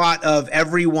thought of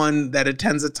everyone that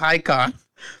attends a TyCon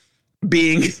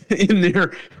being in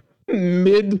their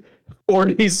mid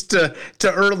 40s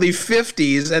to early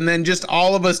 50s, and then just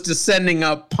all of us descending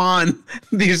upon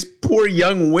these poor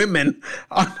young women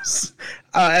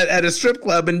at a strip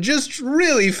club and just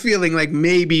really feeling like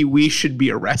maybe we should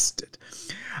be arrested.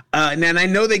 And I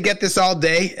know they get this all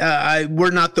day.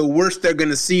 We're not the worst they're going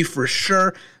to see for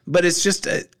sure, but it's just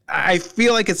I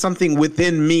feel like it's something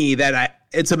within me that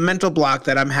it's a mental block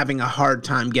that I'm having a hard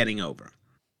time getting over.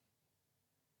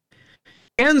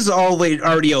 Anne's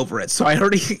already over it, so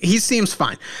he seems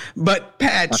fine. But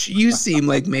Patch, you seem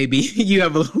like maybe you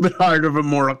have a little bit harder of a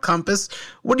moral compass.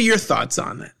 What are your thoughts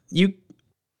on that?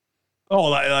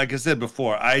 Like I said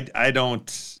before, I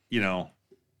don't,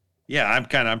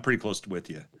 I'm pretty close with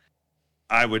you.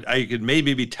 I could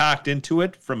maybe be talked into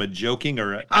it from a joking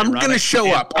or I'm going to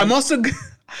show up. I'll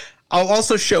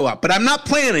also show up, but I'm not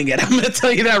planning it. I'm going to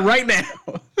tell you that right now.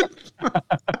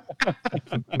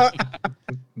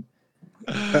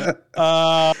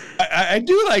 I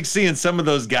do like seeing some of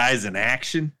those guys in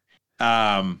action.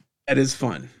 That is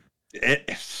fun. I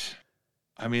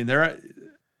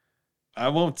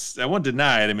won't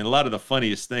deny it. I mean, a lot of the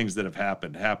funniest things that have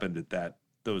happened at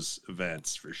those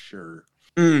events for sure.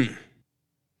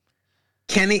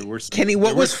 Kenny,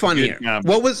 what was funnier?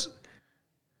 What was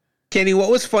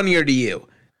funnier to you?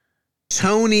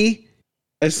 Tony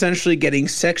essentially getting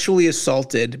sexually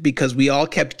assaulted because we all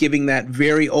kept giving that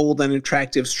very old and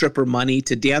attractive stripper money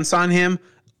to dance on him,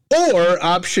 or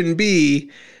option B,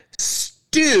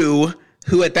 Stu,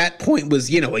 who at that point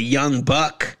was, a young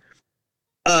buck,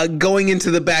 going into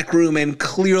the back room and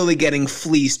clearly getting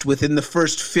fleeced within the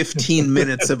first 15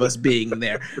 minutes of us being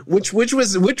there. Which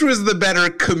was the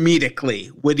better comedically?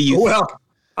 What do you think?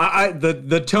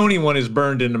 The Tony one is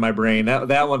burned into my brain.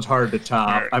 That one's hard to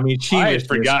top. I mean, I had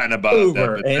forgotten about that,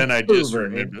 but then I just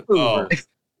remembered.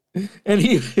 And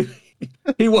he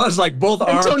was like both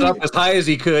arms up as high as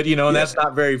he could, and that's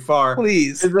not very far.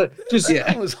 Please, it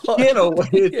was hard.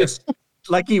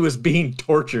 Like he was being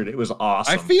tortured. It was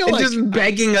awesome. I feel like just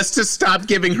begging us to stop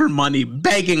giving her money. No,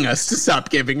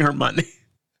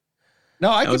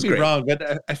 I could be wrong,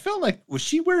 but I felt like, was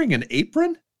she wearing an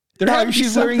apron? No,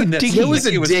 she's wearing a dickie. It was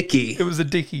a dickie. It was a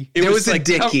dickie. It was a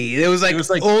dickie. It was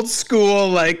like old school,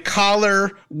 like collar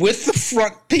with the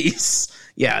front piece.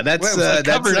 Yeah, that's a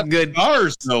good.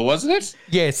 Ours though, wasn't it?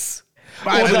 Yes.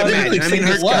 I would imagine. I mean,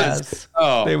 her scars.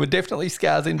 There were definitely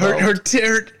scars involved.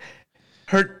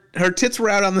 Her tits were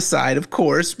out on the side, of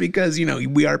course, because,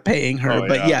 we are paying her.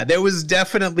 But yeah, there was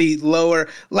definitely lower,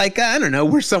 like, I don't know,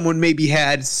 where someone maybe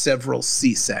had several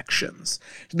C-sections.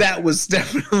 That was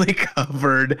definitely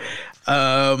covered.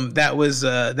 That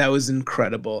was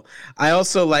incredible. I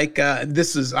also like,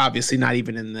 this is obviously not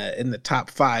even in the top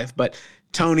 5, but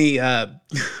Tony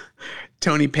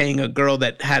paying a girl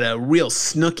that had a real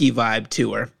snooky vibe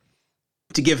to her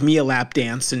to give me a lap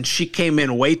dance, and she came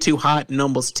in way too hot and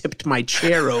almost tipped my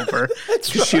chair over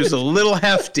because she was a little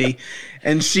hefty,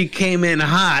 and she came in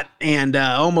hot and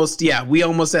we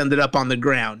almost ended up on the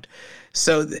ground.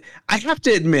 So I have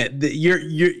to admit that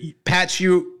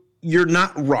you're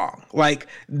not wrong. Like,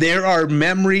 there are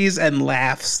memories and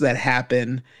laughs that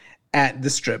happen at the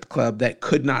strip club that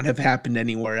could not have happened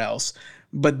anywhere else.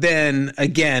 But then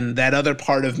again, that other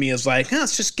part of me is like,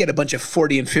 let's just get a bunch of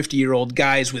 40 and 50-year-old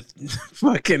guys with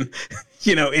fucking,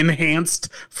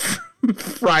 enhanced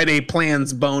Friday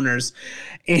plans boners,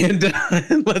 and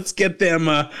let's get them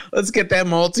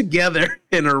all together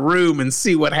in a room and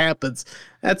see what happens.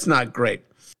 That's not great.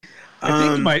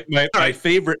 I think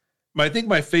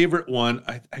my favorite one,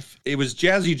 it was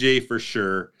Jazzy J for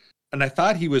sure. and I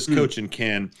thought he was coaching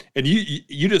Ken. And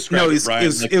you described it,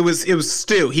 Brian. It was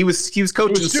Stu. He was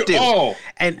coaching Stu. Oh,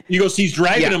 and he goes, he's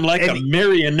dragging him like a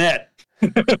marionette.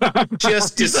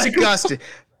 Just disgusted.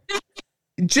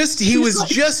 He was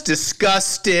just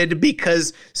disgusted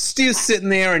because Stu's sitting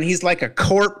there and he's like a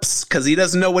corpse because he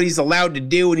doesn't know what he's allowed to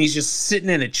do, and he's just sitting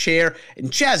in a chair. And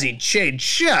Jazzy J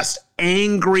just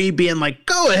angry, being like,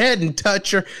 "Go ahead and touch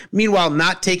her." Meanwhile,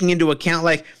 not taking into account,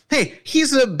 like, hey,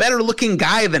 he's a better looking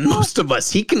guy than most of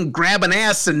us. He can grab an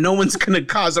ass and no one's going to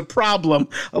cause a problem.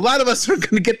 A lot of us are going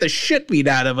to get the shit beat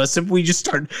out of us if we just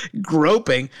start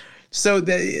groping. So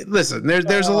listen,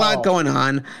 there's a lot going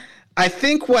on. I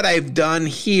think what I've done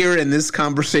here in this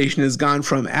conversation has gone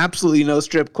from absolutely no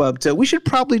strip club to we should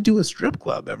probably do a strip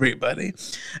club, everybody.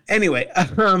 Anyway,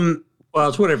 well,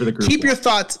 it's whatever the group keep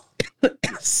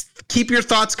your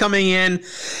thoughts coming in.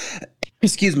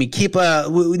 Excuse me.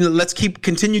 Let's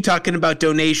continue talking about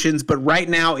donations, but right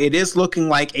now it is looking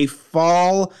like a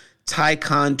fall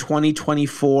TyCon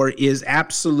 2024 is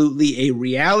absolutely a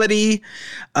reality.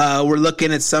 We're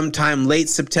looking at sometime late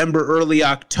September, early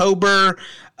October.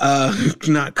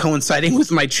 Not coinciding with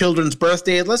my children's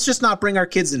birthday. Let's just not bring our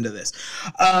kids into this.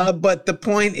 But the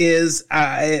point is,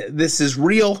 this is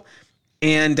real,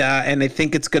 and I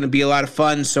think it's going to be a lot of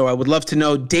fun. So I would love to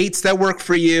know dates that work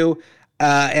for you,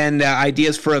 and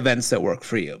ideas for events that work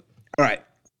for you. All right.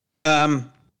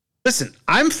 Listen,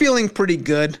 I'm feeling pretty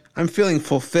good. I'm feeling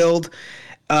fulfilled.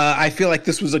 I feel like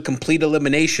this was a complete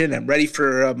elimination. I'm ready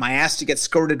for my ass to get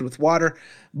squirted with water.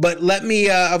 But let me,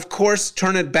 of course,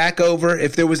 turn it back over.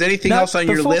 If there was anything else on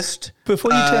your list.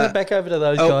 Before you turn it back over to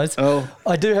those guys,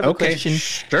 I do have a question.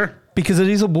 Sure. Because it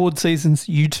is award seasons.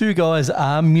 You two guys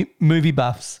are movie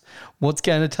buffs. What's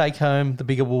going to take home the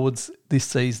big awards this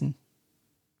season?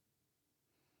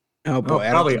 Oh, boy.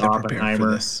 Probably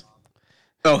Oppenheimer.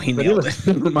 Oh, he nailed it.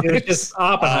 It was just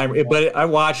Oppenheimer, but I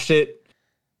watched it.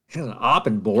 It was an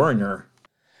Oppenboringer.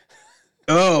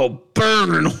 Oh,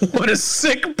 burn. What a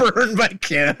sick burn by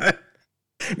Ken.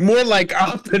 More like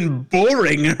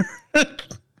Oppenboringer.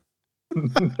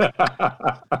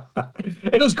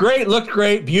 It was great. Looked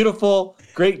great. Beautiful.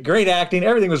 Great acting.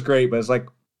 Everything was great, but it's like,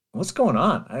 what's going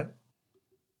on?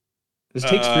 This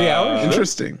takes 3 hours?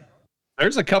 Interesting.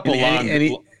 There's a couple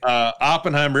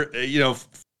Oppenheimer,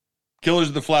 Killers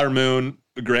of the Flower Moon,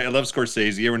 great. I love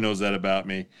Scorsese. Everyone knows that about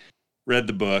me. Read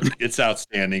the book. It's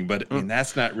outstanding, but I mean,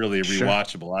 that's not really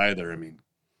rewatchable either. I mean,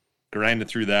 grinding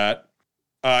through that.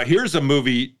 Here's a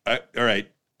movie. All right.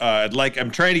 I'm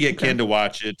trying to get Ken to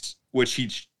watch it, which he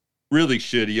really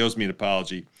should. He owes me an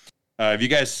apology. Have you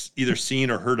guys either seen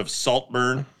or heard of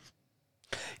Saltburn?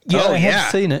 Yeah, I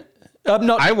have seen it.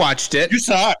 I watched it. You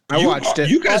saw it. I watched it.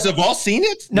 You guys have all seen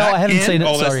it? No, I haven't seen it.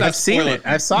 Oh, sorry. I've seen it.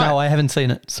 I saw it. No, I haven't seen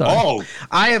it. Sorry. Oh,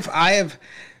 I have.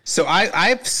 So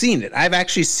I've seen it. I've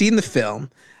actually seen the film,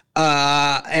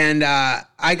 and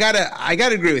I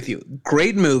gotta agree with you.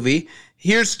 Great movie.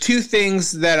 Here's two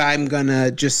things that I'm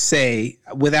gonna just say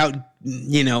without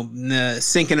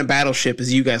sinking a battleship,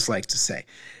 as you guys like to say.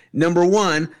 Number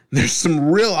one, there's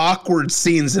some real awkward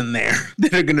scenes in there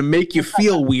that are gonna make you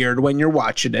feel weird when you're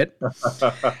watching it.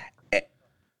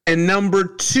 And number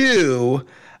two,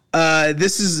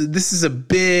 this is a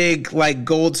big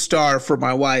gold star for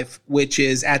my wife, which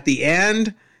is at the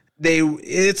end.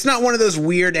 It's not one of those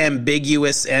weird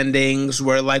ambiguous endings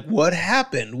where what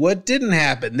happened, what didn't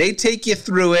happen. They take you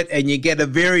through it and you get a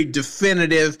very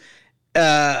definitive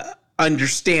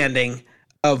understanding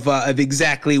of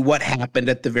exactly what happened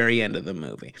at the very end of the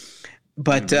movie.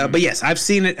 But yes, I've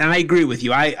seen it and I agree with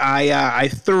you. I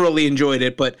thoroughly enjoyed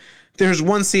it, but there's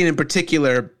one scene in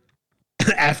particular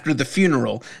after the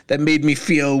funeral that made me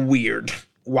feel weird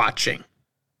watching.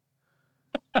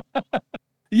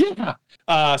 Yeah.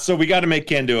 So we got to make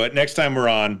Ken do it. Next time we're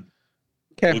on,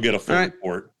 we'll get a full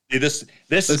report. See, this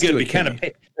is going to be kind of,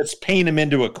 let's paint him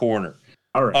into a corner.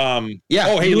 All right. Yeah.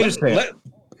 Oh, hey,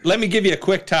 let me give you a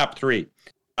quick top three.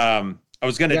 I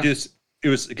was going to do this. It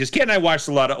was because Ken and I watched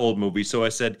a lot of old movies. So I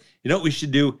said, you know what we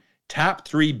should do? Top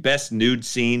three best nude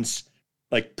scenes,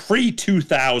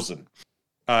 pre-2000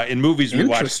 in movies we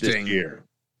watched this year.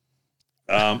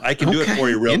 I can do it for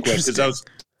you real quick because I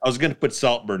was going to put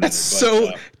Saltburn in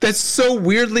it. That's so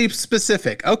weirdly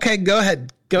specific. Okay, go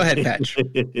ahead, Patch.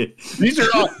 These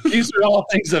are all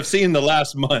things I've seen the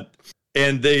last month,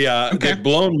 and they've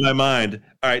blown my mind.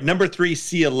 All right, number 3,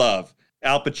 Sea of Love,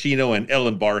 Al Pacino and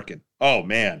Ellen Barkin. Oh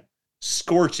man,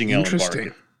 scorching Ellen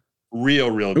Barkin.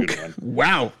 Real good one.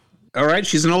 Wow. All right,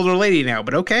 she's an older lady now,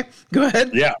 but okay, go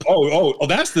ahead. Yeah. Oh,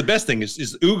 that's the best thing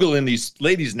is oogling these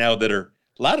ladies now that are,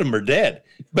 a lot of them are dead.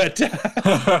 But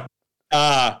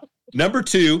number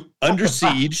 2, Under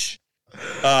Siege,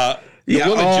 Yeah.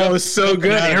 Oh, so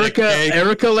good.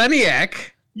 Erica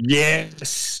Leniak.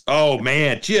 Yes. Oh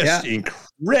man, just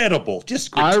incredible.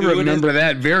 Just gratuitous. I remember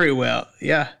that very well.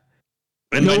 Yeah.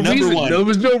 And no reason. One, there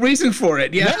was no reason for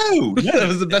it. Yeah. No. That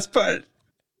was the best part.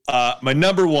 My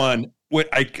number one.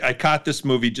 I caught this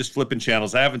movie just flipping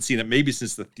channels. I haven't seen it maybe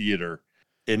since the theater,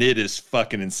 and it is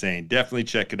fucking insane. Definitely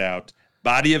check it out.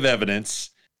 Body of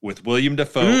Evidence with William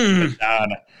Dafoe and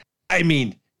Madonna. I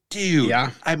mean, dude.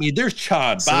 Yeah. I mean, there's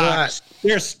Chad Box.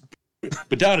 There's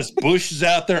Madonna's bushes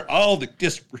out there. All the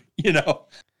just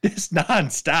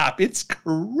nonstop. It's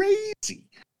crazy.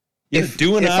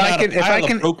 Doing it on a pile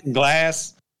of broken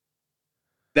glass.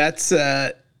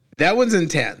 That one's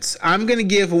intense. I'm going to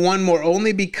give one more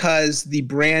only because the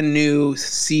brand new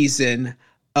season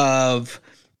of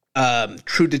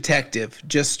True Detective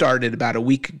just started about a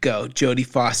week ago. Jodie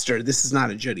Foster. This is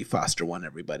not a Jodie Foster one,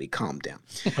 everybody. Calm down.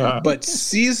 But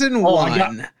season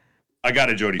one I got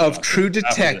a Jodie of Foster. True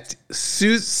Detective.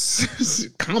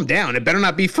 Calm down. It better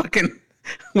not be fucking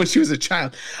when she was a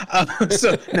child.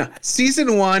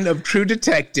 Season one of True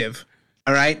Detective.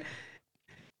 All right.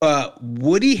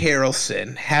 Woody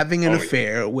Harrelson having an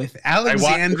affair with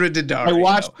Alexandra Daddario. I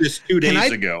watched this 2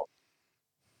 days ago.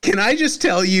 Can I just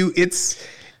tell you,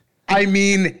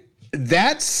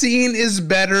 that scene is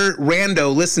better.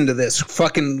 Rando, listen to this.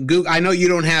 Fucking Google. I know you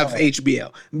don't have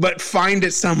HBO, but find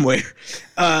it somewhere.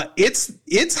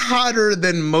 It's hotter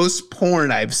than most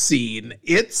porn I've seen.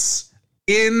 It's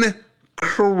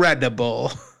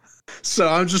incredible. So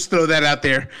I'll just throw that out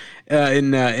there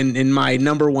in my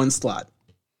number one slot.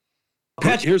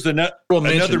 Here's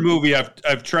another movie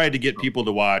I've tried to get people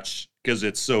to watch because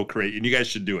it's so crazy, and you guys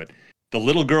should do it. The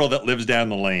Little Girl That Lives Down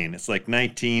the Lane. It's like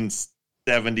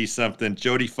 1970 something.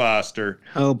 Jodie Foster.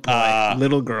 Oh boy,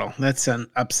 Little Girl. That's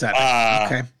upsetting.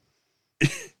 Okay,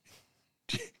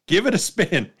 give it a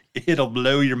spin. It'll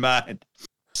blow your mind.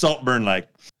 Saltburn like.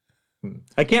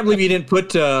 I can't believe you didn't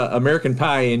put American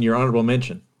Pie in your honorable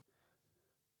mention.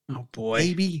 Oh boy,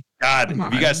 baby. God,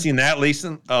 have you guys seen that,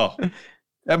 Lisa? Oh.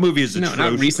 That movie is atrocious. No,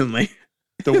 not recently.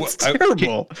 It's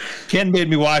terrible. Ken made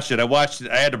me watch it. I watched it.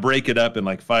 I had to break it up in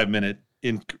like 5-minute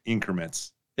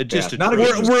increments. It just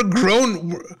we're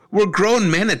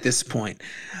grown men at this point.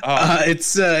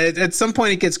 It's at some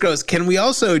point it gets gross. Can we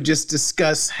also just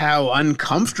discuss how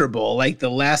uncomfortable like the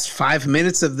last 5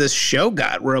 minutes of this show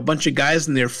got, where a bunch of guys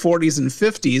in their 40s and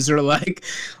 50s are like,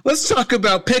 let's talk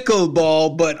about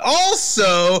pickleball, but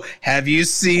also, have you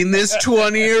seen this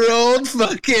 20-year-old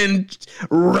fucking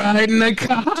riding a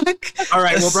cock? All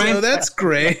right, well, Brian, so that's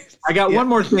great. I got one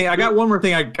more thing. I've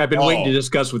been waiting to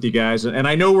discuss with you guys, and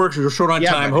I know we're short on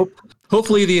time.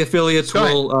 Hopefully the affiliates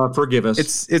will forgive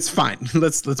us. It's fine.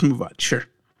 Let's move on. Sure.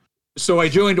 So I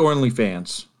joined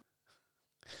OnlyFans.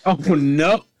 Oh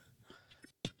no!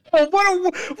 Oh,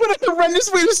 what a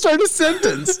horrendous way to start a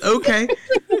sentence. Okay.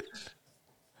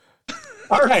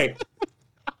 All right.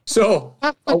 So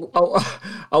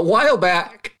a while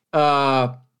back,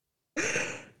 I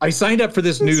signed up for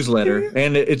this newsletter,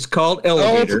 and it's called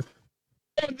Elevator.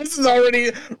 This is already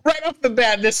right off the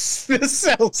bat. This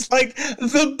sounds like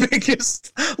the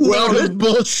biggest load of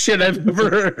bullshit I've ever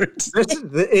heard.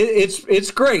 It's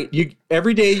great.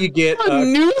 Every day you get a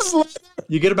newsletter.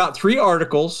 You get about 3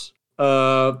 articles.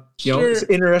 It's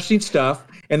interesting stuff,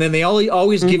 and then they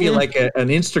always give you like an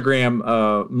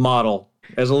Instagram model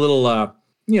as a little a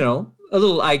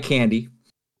little eye candy.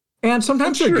 And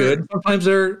sometimes they're good, sometimes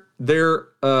they're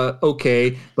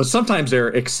okay, but sometimes they're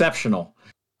exceptional.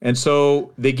 And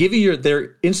so they give you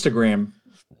their Instagram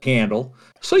handle,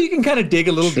 so you can kind of dig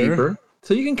a little deeper.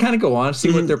 So you can kind of go on,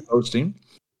 see what they're posting.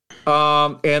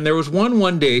 And there was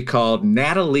one day called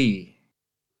Natalie,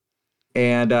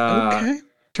 and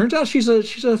turns out she's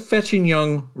a fetching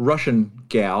young Russian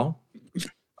gal.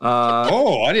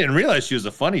 I didn't realize she was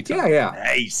a funny type. Yeah.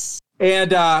 Nice.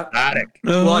 And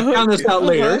well, I found this out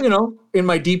later, in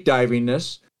my deep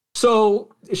divingness.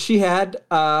 So she had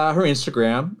her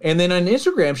Instagram, and then on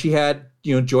Instagram she had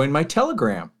join my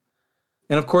Telegram,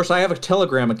 and of course I have a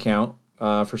Telegram account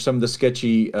for some of the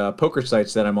sketchy poker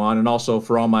sites that I'm on, and also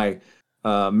for all my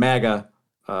MAGA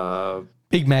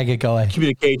big MAGA guy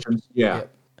communications. Yeah.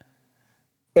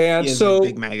 And so a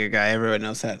big MAGA guy, everyone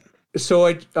knows that. So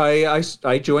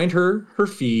I joined her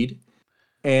feed,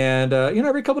 and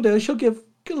every couple of days she'll give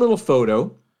a little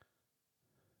photo.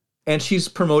 And she's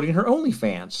promoting her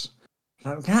OnlyFans.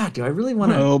 God, do I really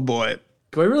want to? Oh boy,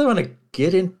 do I really want to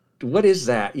get in? What is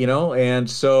that? And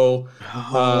so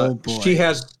she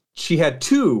had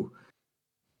 2.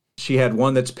 She had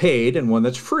one that's paid and one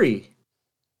that's free.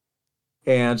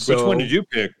 And so which one did you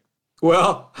pick?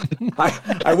 Well,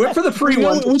 I went for the free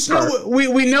one.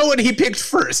 We know what he picked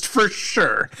first, for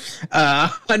sure.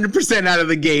 100% out of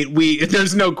the gate.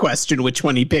 There's no question which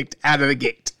one he picked out of the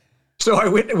gate. So I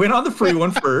went on the free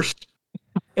one first.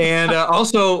 And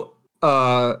also,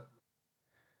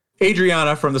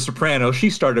 Adriana from The Sopranos,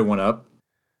 she started one up.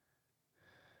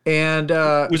 And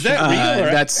was that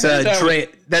real?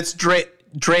 That's Drea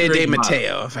De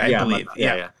Matteo, if I believe.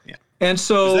 Yeah. And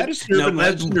so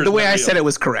the way I said it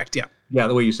was correct. Yeah. Yeah,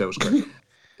 the way you said it was correct.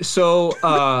 So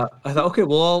I thought, okay,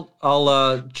 well,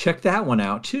 I'll check that one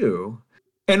out too.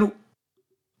 And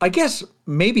I guess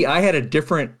maybe I had a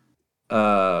different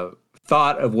thought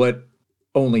of what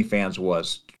OnlyFans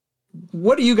was.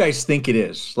 What do you guys think it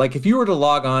is? Like, if you were to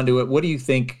log on to it, what do you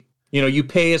think? You know, you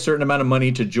pay a certain amount of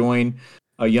money to join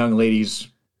a young lady's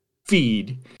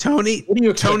feed. Tony,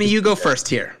 you go first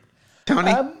here.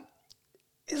 Tony,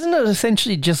 isn't it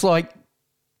essentially just like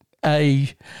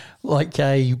a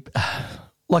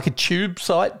tube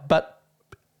site, but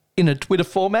in a Twitter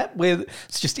format where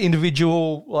it's just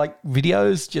individual like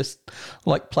videos, just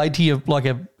like played to you like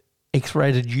a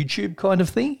X-rated YouTube kind of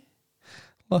thing?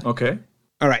 Okay.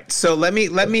 All right. So let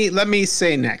me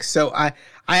say next. So I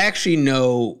actually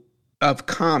know of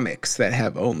comics that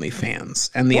have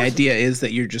OnlyFans, and the idea is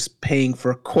that you're just paying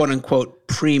for quote unquote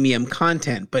premium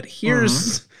content. But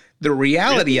here's the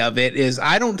reality of it is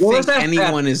I don't think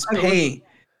anyone is paying.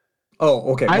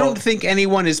 Oh, okay. I don't think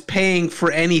anyone is paying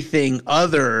for anything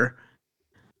other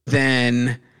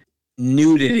than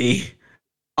nudity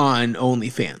on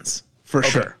OnlyFans for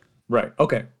sure. Right.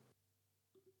 Okay.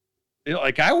 You know,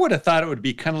 like I would have thought it would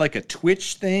be kind of like a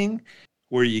Twitch thing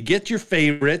where you get your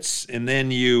favorites and then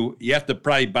you have to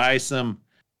probably buy some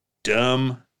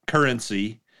dumb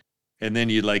currency and then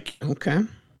you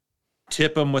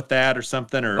tip them with that or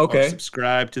something or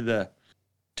subscribe to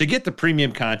get the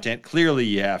premium content. Clearly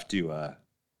you have to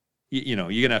you're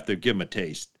going to have to give them a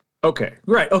taste. Okay.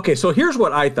 Right. Okay. So here's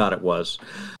what I thought it was.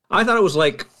 I thought it was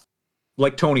like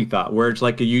Tony thought, where it's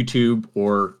like a YouTube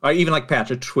or even like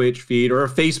Patch, a Twitch feed or a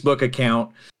Facebook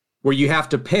account where you have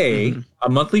to pay a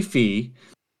monthly fee,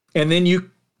 and then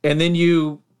you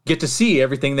get to see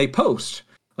everything they post.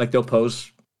 Like they'll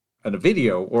post a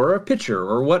video or a picture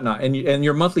or whatnot, and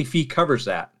your monthly fee covers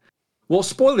that. Well,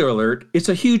 spoiler alert, it's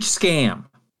a huge scam.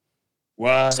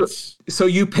 What? So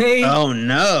you pay. Oh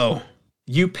no!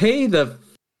 You pay the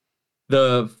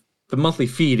monthly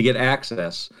fee to get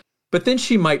access. But then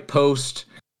she might post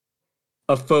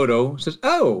a photo, says,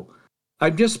 "Oh,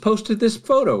 I just posted this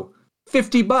photo.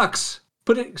 $50.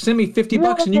 Send me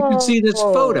 $50 and you can see this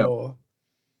photo."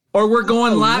 Or we're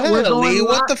going live. Really?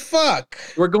 What the fuck?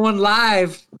 We're going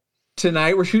live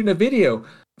tonight. We're shooting a video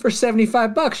for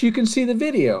 $75. You can see the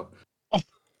video.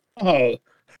 Oh,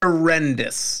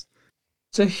 horrendous.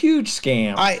 It's a huge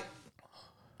scam.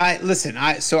 Listen,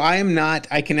 I am not,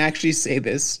 I can actually say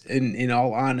this in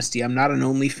all honesty. I'm not an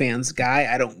OnlyFans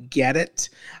guy. I don't get it.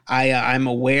 I'm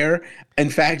aware.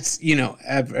 In fact,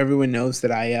 everyone knows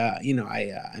that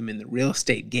I'm in the real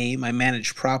estate game. I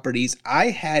manage properties.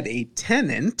 I had a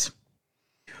tenant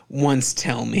once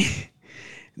tell me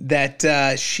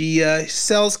that she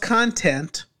sells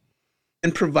content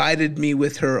and provided me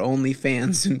with her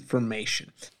OnlyFans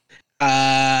information.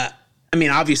 I mean,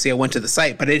 obviously I went to the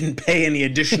site, but I didn't pay any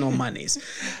additional monies.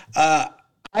 I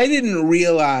didn't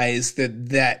realize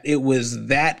that it was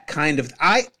that kind of,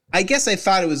 I guess I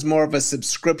thought it was more of a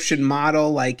subscription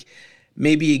model. Like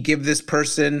maybe you give this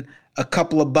person a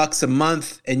couple of bucks a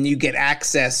month and you get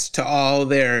access to all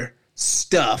their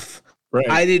stuff. Right.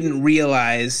 I didn't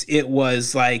realize it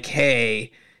was like,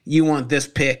 hey, you want this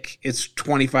pic, it's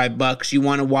 $25. You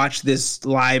want to watch this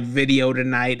live video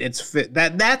tonight, it's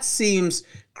that seems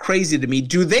crazy to me.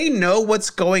 Do they know what's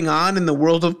going on in the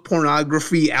world of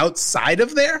pornography outside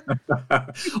of there?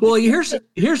 Well, here's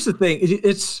the thing.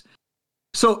 It's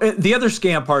so the other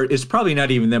scam part is probably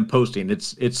not even them posting.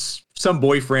 It's some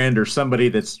boyfriend or somebody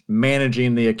that's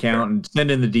managing the account and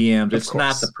sending the DMs. It's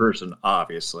not the person,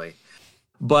 obviously.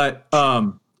 But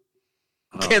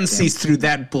Ken sees through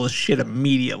that bullshit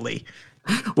immediately.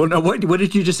 Well, no, what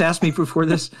did you just ask me before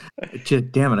this?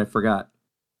 Damn it, I forgot.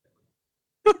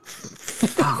 Oh,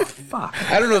 fuck.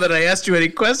 I don't know that I asked you any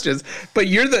questions, but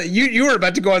you were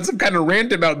about to go on some kind of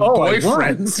rant about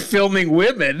boyfriends filming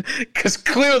women, because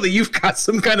clearly you've got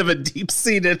some kind of a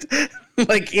deep-seated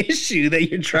issue that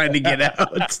you're trying to get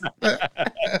out.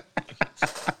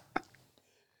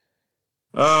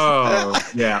 Oh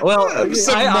yeah. Well, I did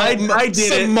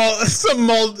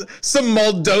some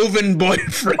Moldovan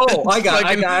boyfriend. Oh, I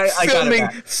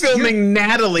got filming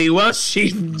Natalie while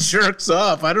she jerks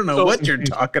off. I don't know what you're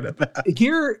talking about.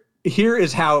 here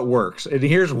is how it works, and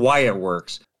here's why it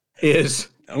works. Is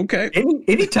okay.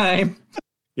 Anytime,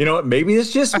 maybe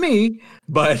it's just me,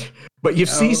 but you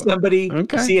see somebody,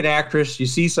 see an actress, you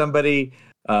see somebody,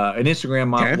 an Instagram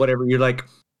model, whatever. You're like,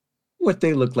 what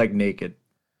they look like naked.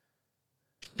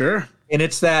 Sure. And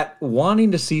it's that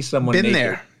wanting to see someone been naked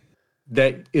there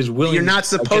that is willing. You're not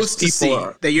supposed to see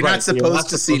that. You're not supposed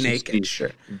to see naked.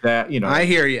 Sure. That I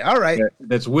hear you. All right.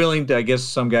 That's willing to. I guess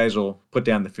some guys will put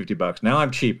down the $50. Now I'm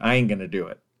cheap. I ain't gonna do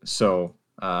it. So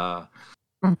I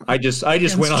just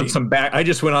went on cheap. I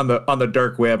just went on the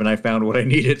dark web and I found what I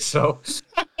needed. So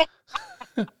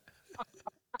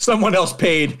someone else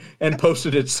paid and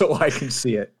posted it so I can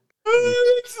see it.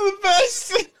 It's the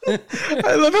best.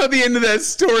 I love how the end of that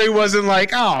story wasn't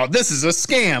like, oh, this is a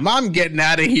scam. I'm getting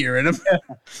out of here and I'm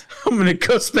going to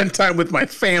go spend time with my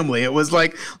family. It was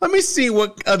like, let me see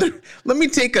let me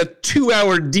take a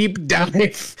 2-hour deep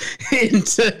dive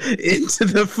into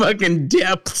the fucking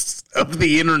depths of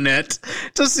the internet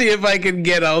to see if I can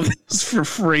get all this for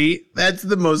free. That's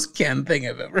the most Ken thing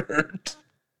I've ever heard.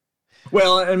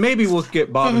 Well, and maybe we'll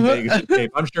get Bob in Vegas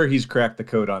tape. I'm sure he's cracked the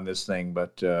code on this thing,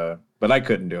 but I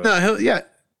couldn't do it.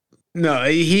 No,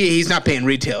 he's not paying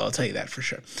retail. I'll tell you that for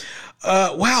sure.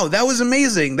 Wow, that was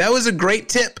amazing. That was a great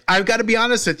tip. I've got to be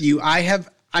honest with you. I've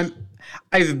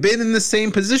been in the same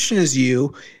position as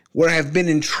you, where I've been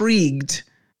intrigued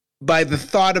by the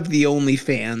thought of the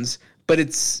OnlyFans, but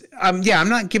it's I'm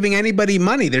not giving anybody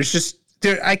money.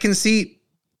 I can see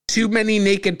too many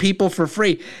naked people for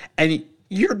free, and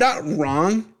you're not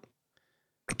wrong,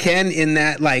 Ken, in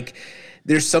that, like,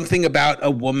 there's something about a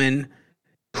woman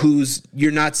who's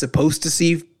you're not supposed to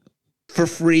see for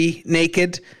free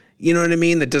naked, you know what I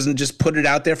mean? That doesn't just put it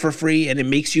out there for free and it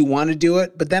makes you want to do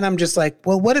it. But then I'm just like,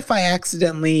 well, what if I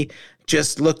accidentally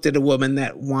just looked at a woman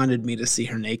that wanted me to see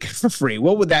her naked for free?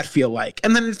 What would that feel like?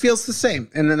 And then it feels the same.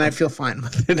 And then I feel fine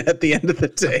with it at the end of the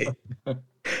day.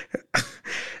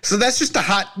 So that's just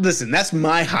that's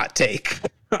my hot take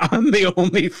on the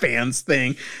OnlyFans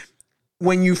thing.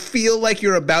 When you feel like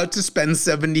you're about to spend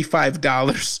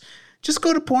 $75, just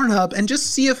go to Pornhub and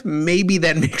just see if maybe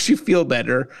that makes you feel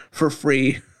better for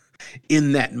free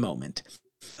in that moment.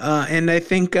 And I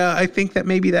think that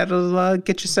maybe that'll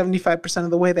get you 75% of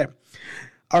the way there.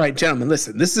 All right, gentlemen,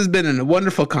 listen, this has been a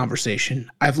wonderful conversation.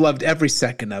 I've loved every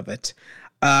second of it.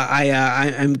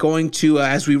 I'm going to,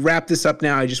 as we wrap this up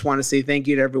now, I just want to say thank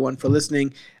you to everyone for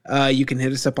listening. You can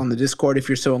hit us up on the Discord if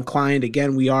you're so inclined.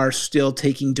 Again, we are still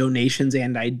taking donations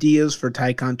and ideas for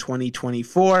TyCon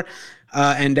 2024.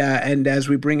 And as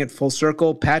we bring it full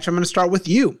circle, Patch, I'm going to start with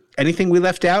you. Anything we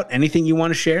left out? Anything you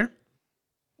want to share?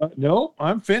 No,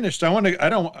 I'm finished. I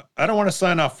don't want to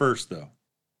sign off first though.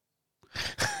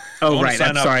 Oh, right.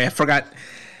 I'm sorry. I forgot.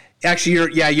 Actually,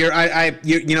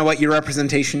 you know what? Your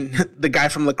representation, the guy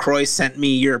from LaCroix sent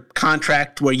me your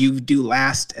contract where you do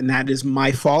last, and that is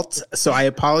my fault. So I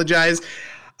apologize.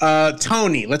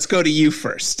 Tony, let's go to you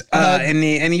first.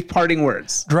 Any parting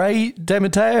words? Dre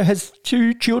DeMatteo has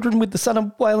 2 children with the son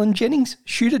of Waylon Jennings,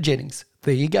 Shooter Jennings.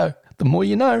 There you go. The more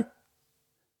you know.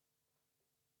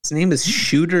 His name is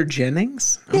Shooter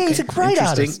Jennings? Yeah, he's a great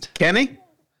artist. Kenny?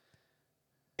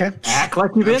 Okay. Act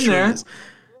like you've been there.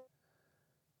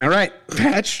 All right,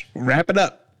 Patch, wrap it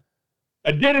up.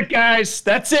 I did it, guys.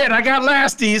 That's it. I got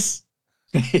lasties.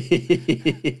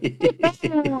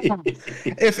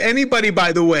 If anybody,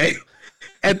 by the way,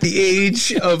 at the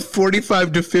age of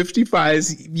 45 to 55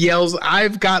 yells,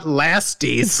 I've got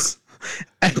lasties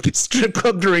at the strip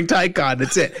club during TyCon,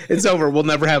 it's it. It's over. We'll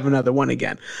never have another one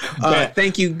again.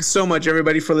 Thank you so much,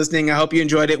 everybody, for listening. I hope you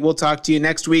enjoyed it. We'll talk to you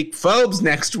next week. Fobes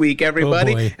next week,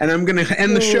 everybody. And I'm going to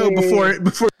end the show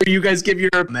before you guys give your...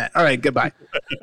 All right, goodbye.